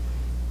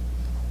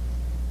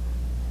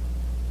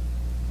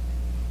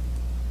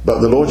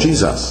 But the Lord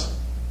Jesus,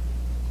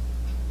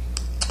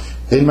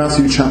 in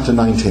Matthew chapter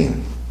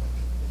 19,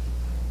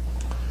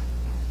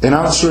 in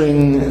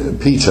answering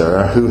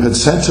Peter, who had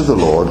said to the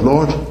Lord,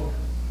 "Lord,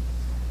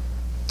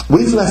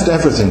 we've left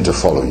everything to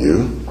follow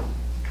you.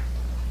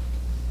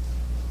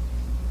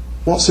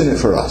 What's in it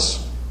for us?"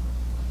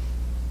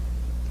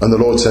 And the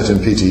Lord said to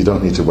him, "Peter, you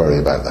don't need to worry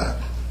about that."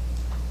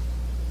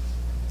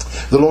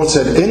 The Lord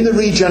said, "In the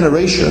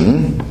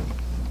regeneration,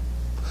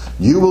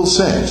 you will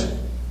sit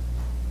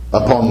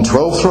upon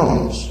 12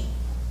 thrones,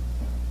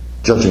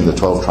 judging the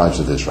 12 tribes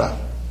of Israel."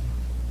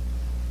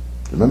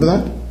 Remember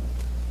that?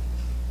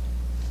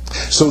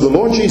 So the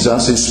Lord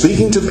Jesus is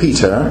speaking to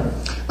Peter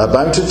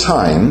about a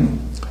time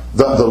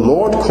that the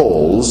Lord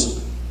calls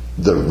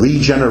the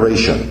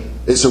regeneration.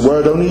 It's a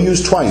word only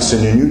used twice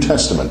in the New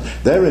Testament.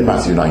 There in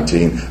Matthew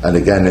 19, and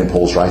again in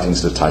Paul's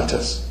writings to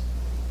Titus.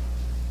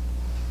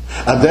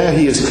 And there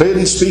he is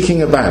clearly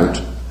speaking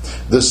about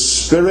the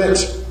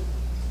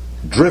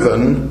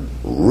Spirit-driven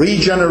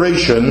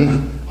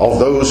regeneration of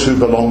those who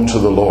belong to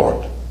the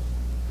Lord.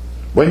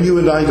 When you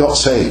and I got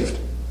saved,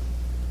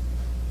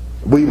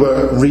 we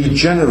were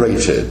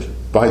regenerated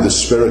by the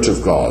Spirit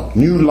of God.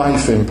 New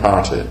life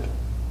imparted.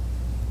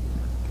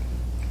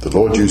 The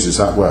Lord uses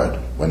that word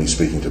when he's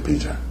speaking to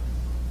Peter.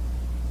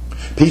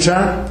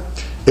 Peter,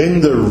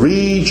 in the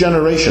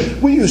regeneration,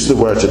 we use the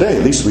word today,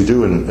 at least we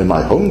do in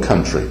my home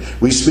country.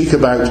 We speak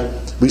about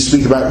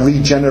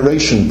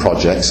regeneration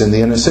projects in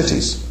the inner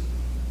cities,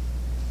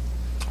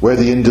 where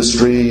the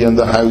industry and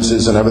the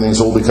houses and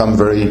everything's all become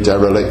very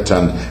derelict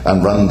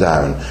and run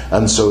down.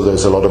 And so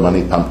there's a lot of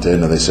money pumped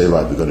in, and they say,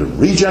 right, we're going to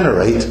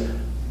regenerate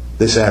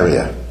this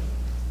area.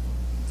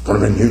 We're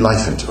going to bring new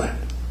life into it.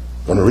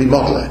 We're going to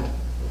remodel it.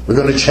 We're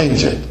going to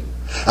change it.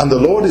 And the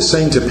Lord is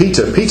saying to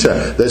Peter,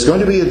 "Peter, there's going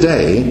to be a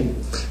day,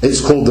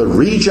 it's called the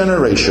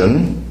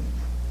regeneration,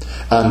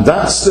 and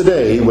that's the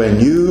day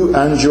when you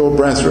and your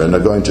brethren are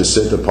going to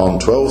sit upon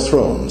 12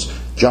 thrones,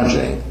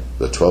 judging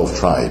the 12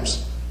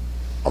 tribes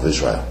of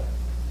Israel."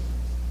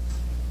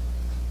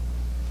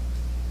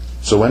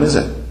 So when is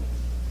it?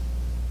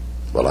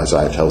 Well,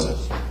 Isaiah tells us.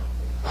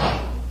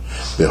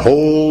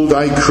 "Behold,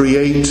 I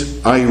create,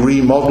 I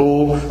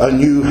remodel a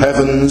new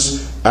heavens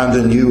and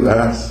a new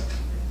earth."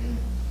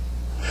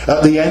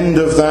 At the end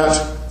of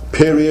that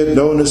period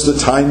known as the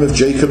time of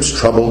Jacob's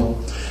trouble,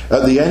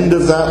 at the end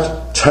of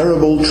that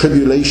terrible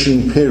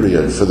tribulation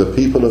period for the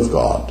people of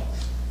God,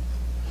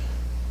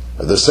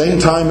 at the same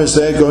time as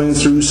they're going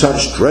through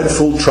such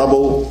dreadful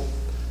trouble,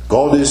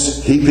 God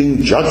is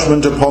heaping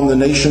judgment upon the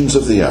nations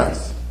of the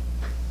earth.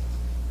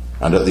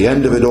 And at the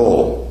end of it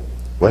all,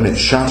 when it's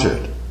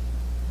shattered,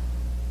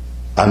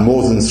 and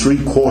more than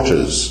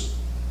 3/4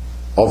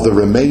 of the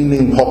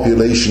remaining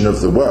population of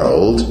the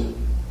world,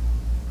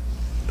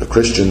 the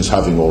Christians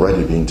having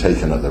already been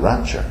taken at the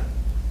rapture,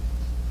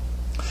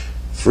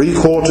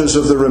 3/4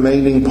 of the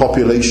remaining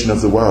population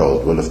of the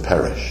world will have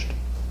perished.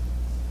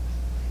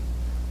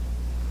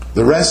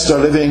 The rest are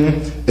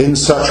living in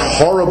such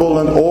horrible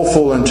and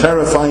awful and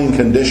terrifying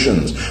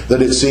conditions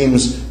that it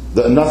seems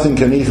that nothing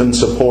can even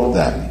support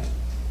them.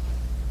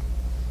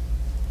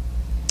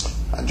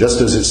 And just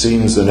as it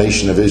seems the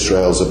nation of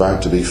Israel is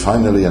about to be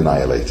finally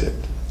annihilated,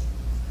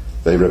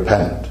 they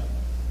repent.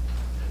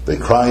 They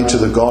cry to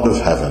the God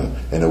of heaven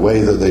in a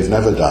way that they've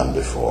never done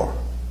before.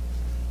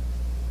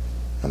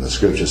 And the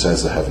scripture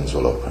says the heavens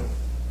will open.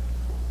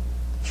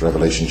 It's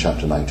Revelation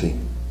chapter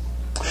 19.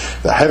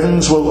 The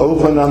heavens will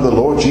open and the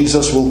Lord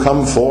Jesus will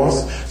come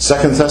forth.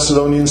 2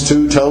 Thessalonians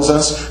 2 tells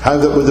us how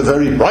that with the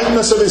very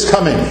brightness of his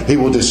coming, he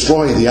will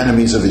destroy the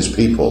enemies of his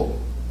people.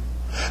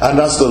 And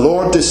as the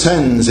Lord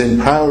descends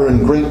in power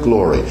and great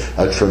glory,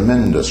 a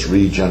tremendous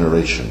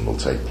regeneration will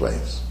take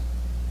place.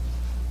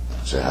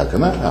 So how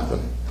can that happen?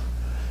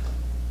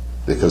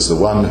 Because the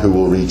one who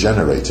will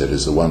regenerate it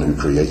is the one who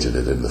created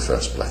it in the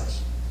first place.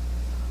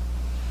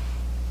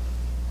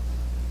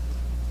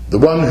 The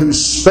one who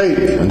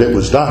spake and it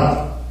was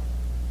done.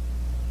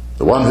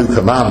 The one who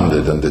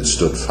commanded and it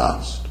stood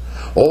fast.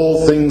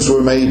 All things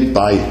were made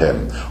by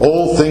him.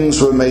 All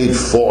things were made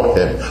for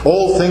him.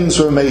 All things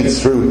were made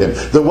through him.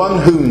 The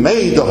one who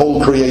made the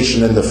whole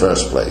creation in the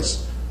first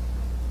place.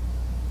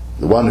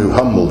 The one who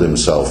humbled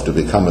himself to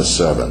become a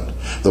servant.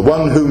 The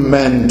one whom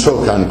men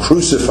took and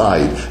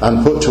crucified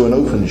and put to an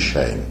open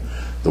shame.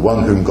 The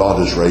one whom God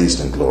has raised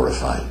and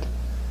glorified.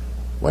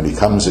 When he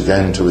comes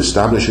again to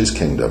establish his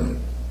kingdom,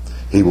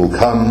 he will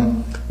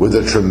come with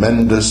a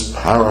tremendous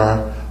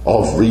power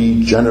of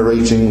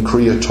regenerating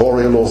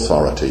creatorial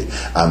authority,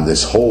 and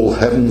this whole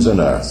heavens and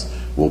earth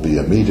will be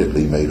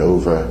immediately made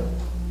over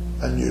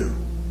anew.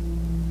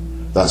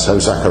 That's how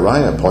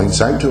Zechariah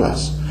points out to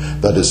us,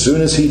 that as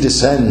soon as he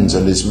descends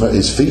and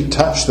his feet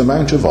touch the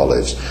Mount of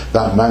Olives,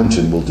 that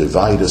mountain will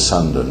divide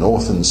asunder,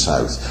 north and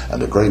south,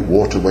 and a great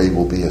waterway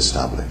will be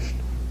established.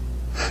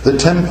 The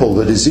temple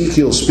that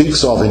Ezekiel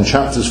speaks of in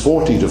chapters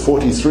 40 to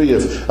 43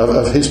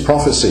 of his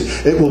prophecy,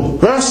 it will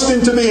burst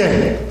into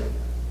being.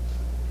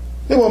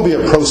 There won't be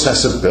a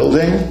process of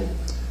building.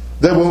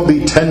 There won't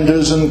be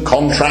tenders and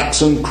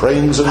contracts and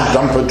cranes and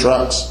dumper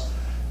trucks.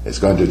 It's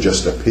going to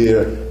just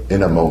appear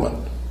in a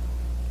moment.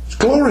 It's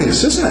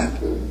glorious, isn't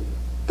it?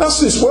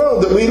 That's this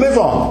world that we live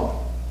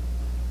on.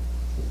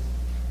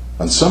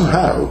 And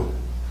somehow,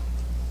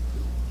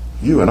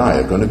 you and I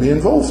are going to be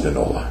involved in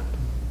all that.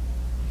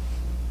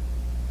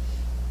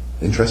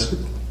 Interested?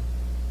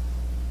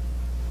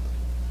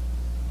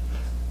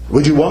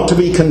 Would you want to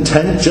be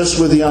content just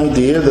with the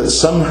idea that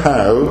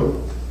somehow,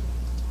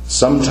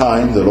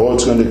 sometime, the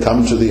Lord's going to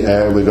come to the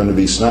air, we're going to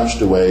be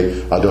snatched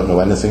away? I don't know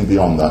anything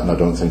beyond that, and I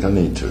don't think I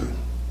need to.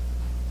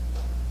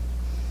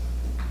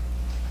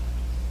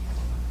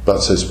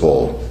 But, says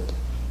Paul,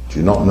 do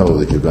you not know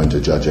that you're going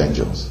to judge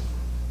angels?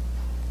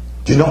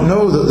 Do you not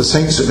know that the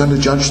saints are going to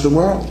judge the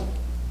world?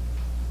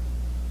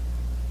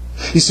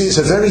 You see, it's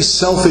a very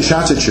selfish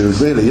attitude,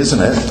 really, isn't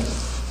it?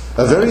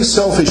 A very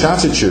selfish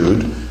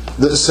attitude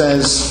that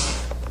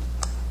says,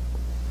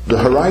 the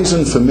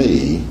horizon for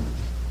me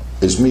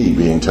is me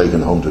being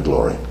taken home to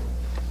glory.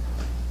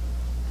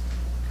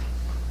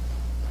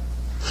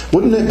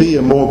 Wouldn't it be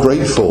a more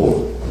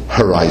grateful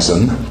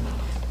horizon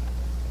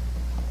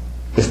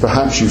if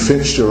perhaps you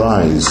fixed your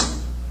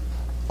eyes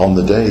on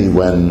the day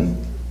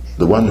when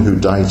the one who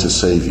died to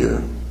save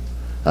you,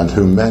 and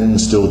whom men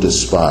still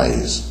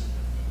despise,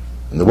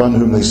 and the one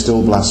whom they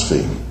still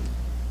blaspheme,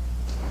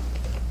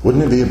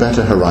 wouldn't it be a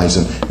better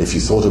horizon if you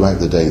thought about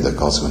the day that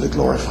God's going to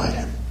glorify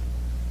him?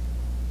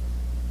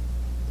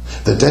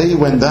 The day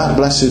when that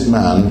blessed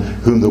man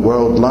whom the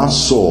world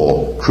last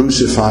saw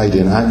crucified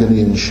in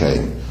agony and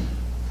shame,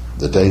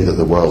 the day that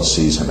the world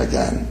sees him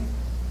again.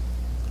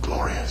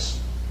 Glorious.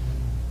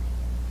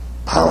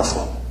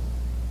 Powerful.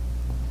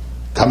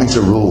 Coming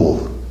to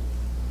rule.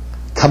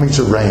 Coming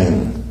to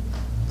reign.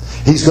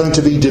 He's going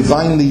to be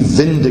divinely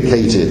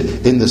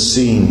vindicated in the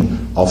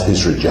scene of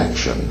his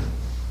rejection.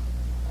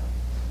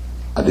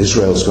 And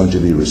Israel's going to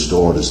be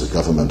restored as the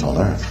government on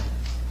earth.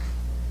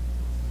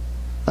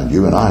 And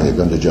you and I are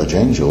going to judge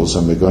angels,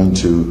 and we're going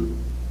to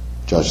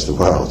judge the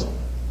world.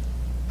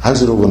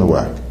 How's it all going to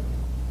work?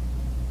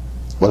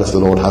 Well, if the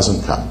Lord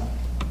hasn't come,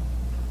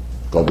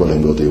 God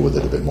willing, we'll deal with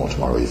it a bit more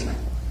tomorrow evening.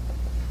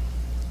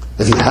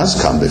 If he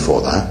has come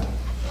before that,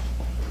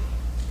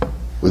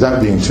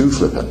 without being too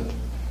flippant,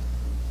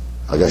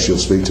 I guess you'll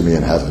speak to me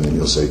in heaven and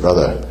you'll say,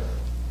 brother,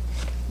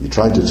 you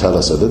tried to tell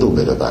us a little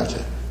bit about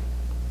it.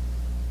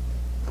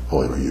 But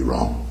boy, were you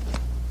wrong.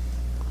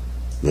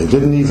 You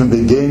didn't even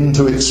begin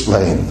to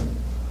explain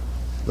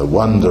the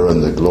wonder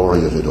and the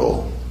glory of it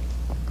all.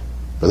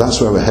 But that's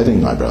where we're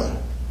heading, my brother.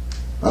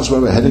 That's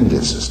where we're heading,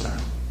 dear sister.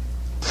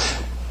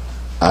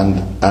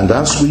 And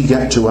as we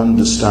get to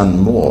understand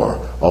more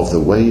of the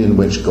way in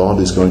which God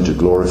is going to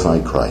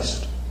glorify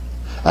Christ,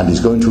 and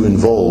he's going to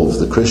involve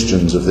the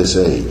Christians of this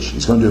age,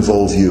 he's going to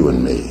involve you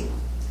and me,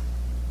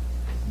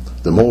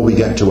 the more we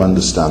get to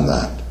understand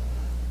that,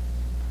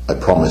 I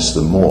promise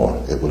the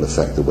more it will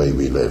affect the way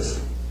we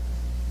live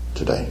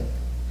today.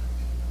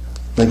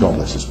 May God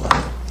bless his word.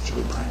 Shall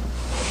we pray?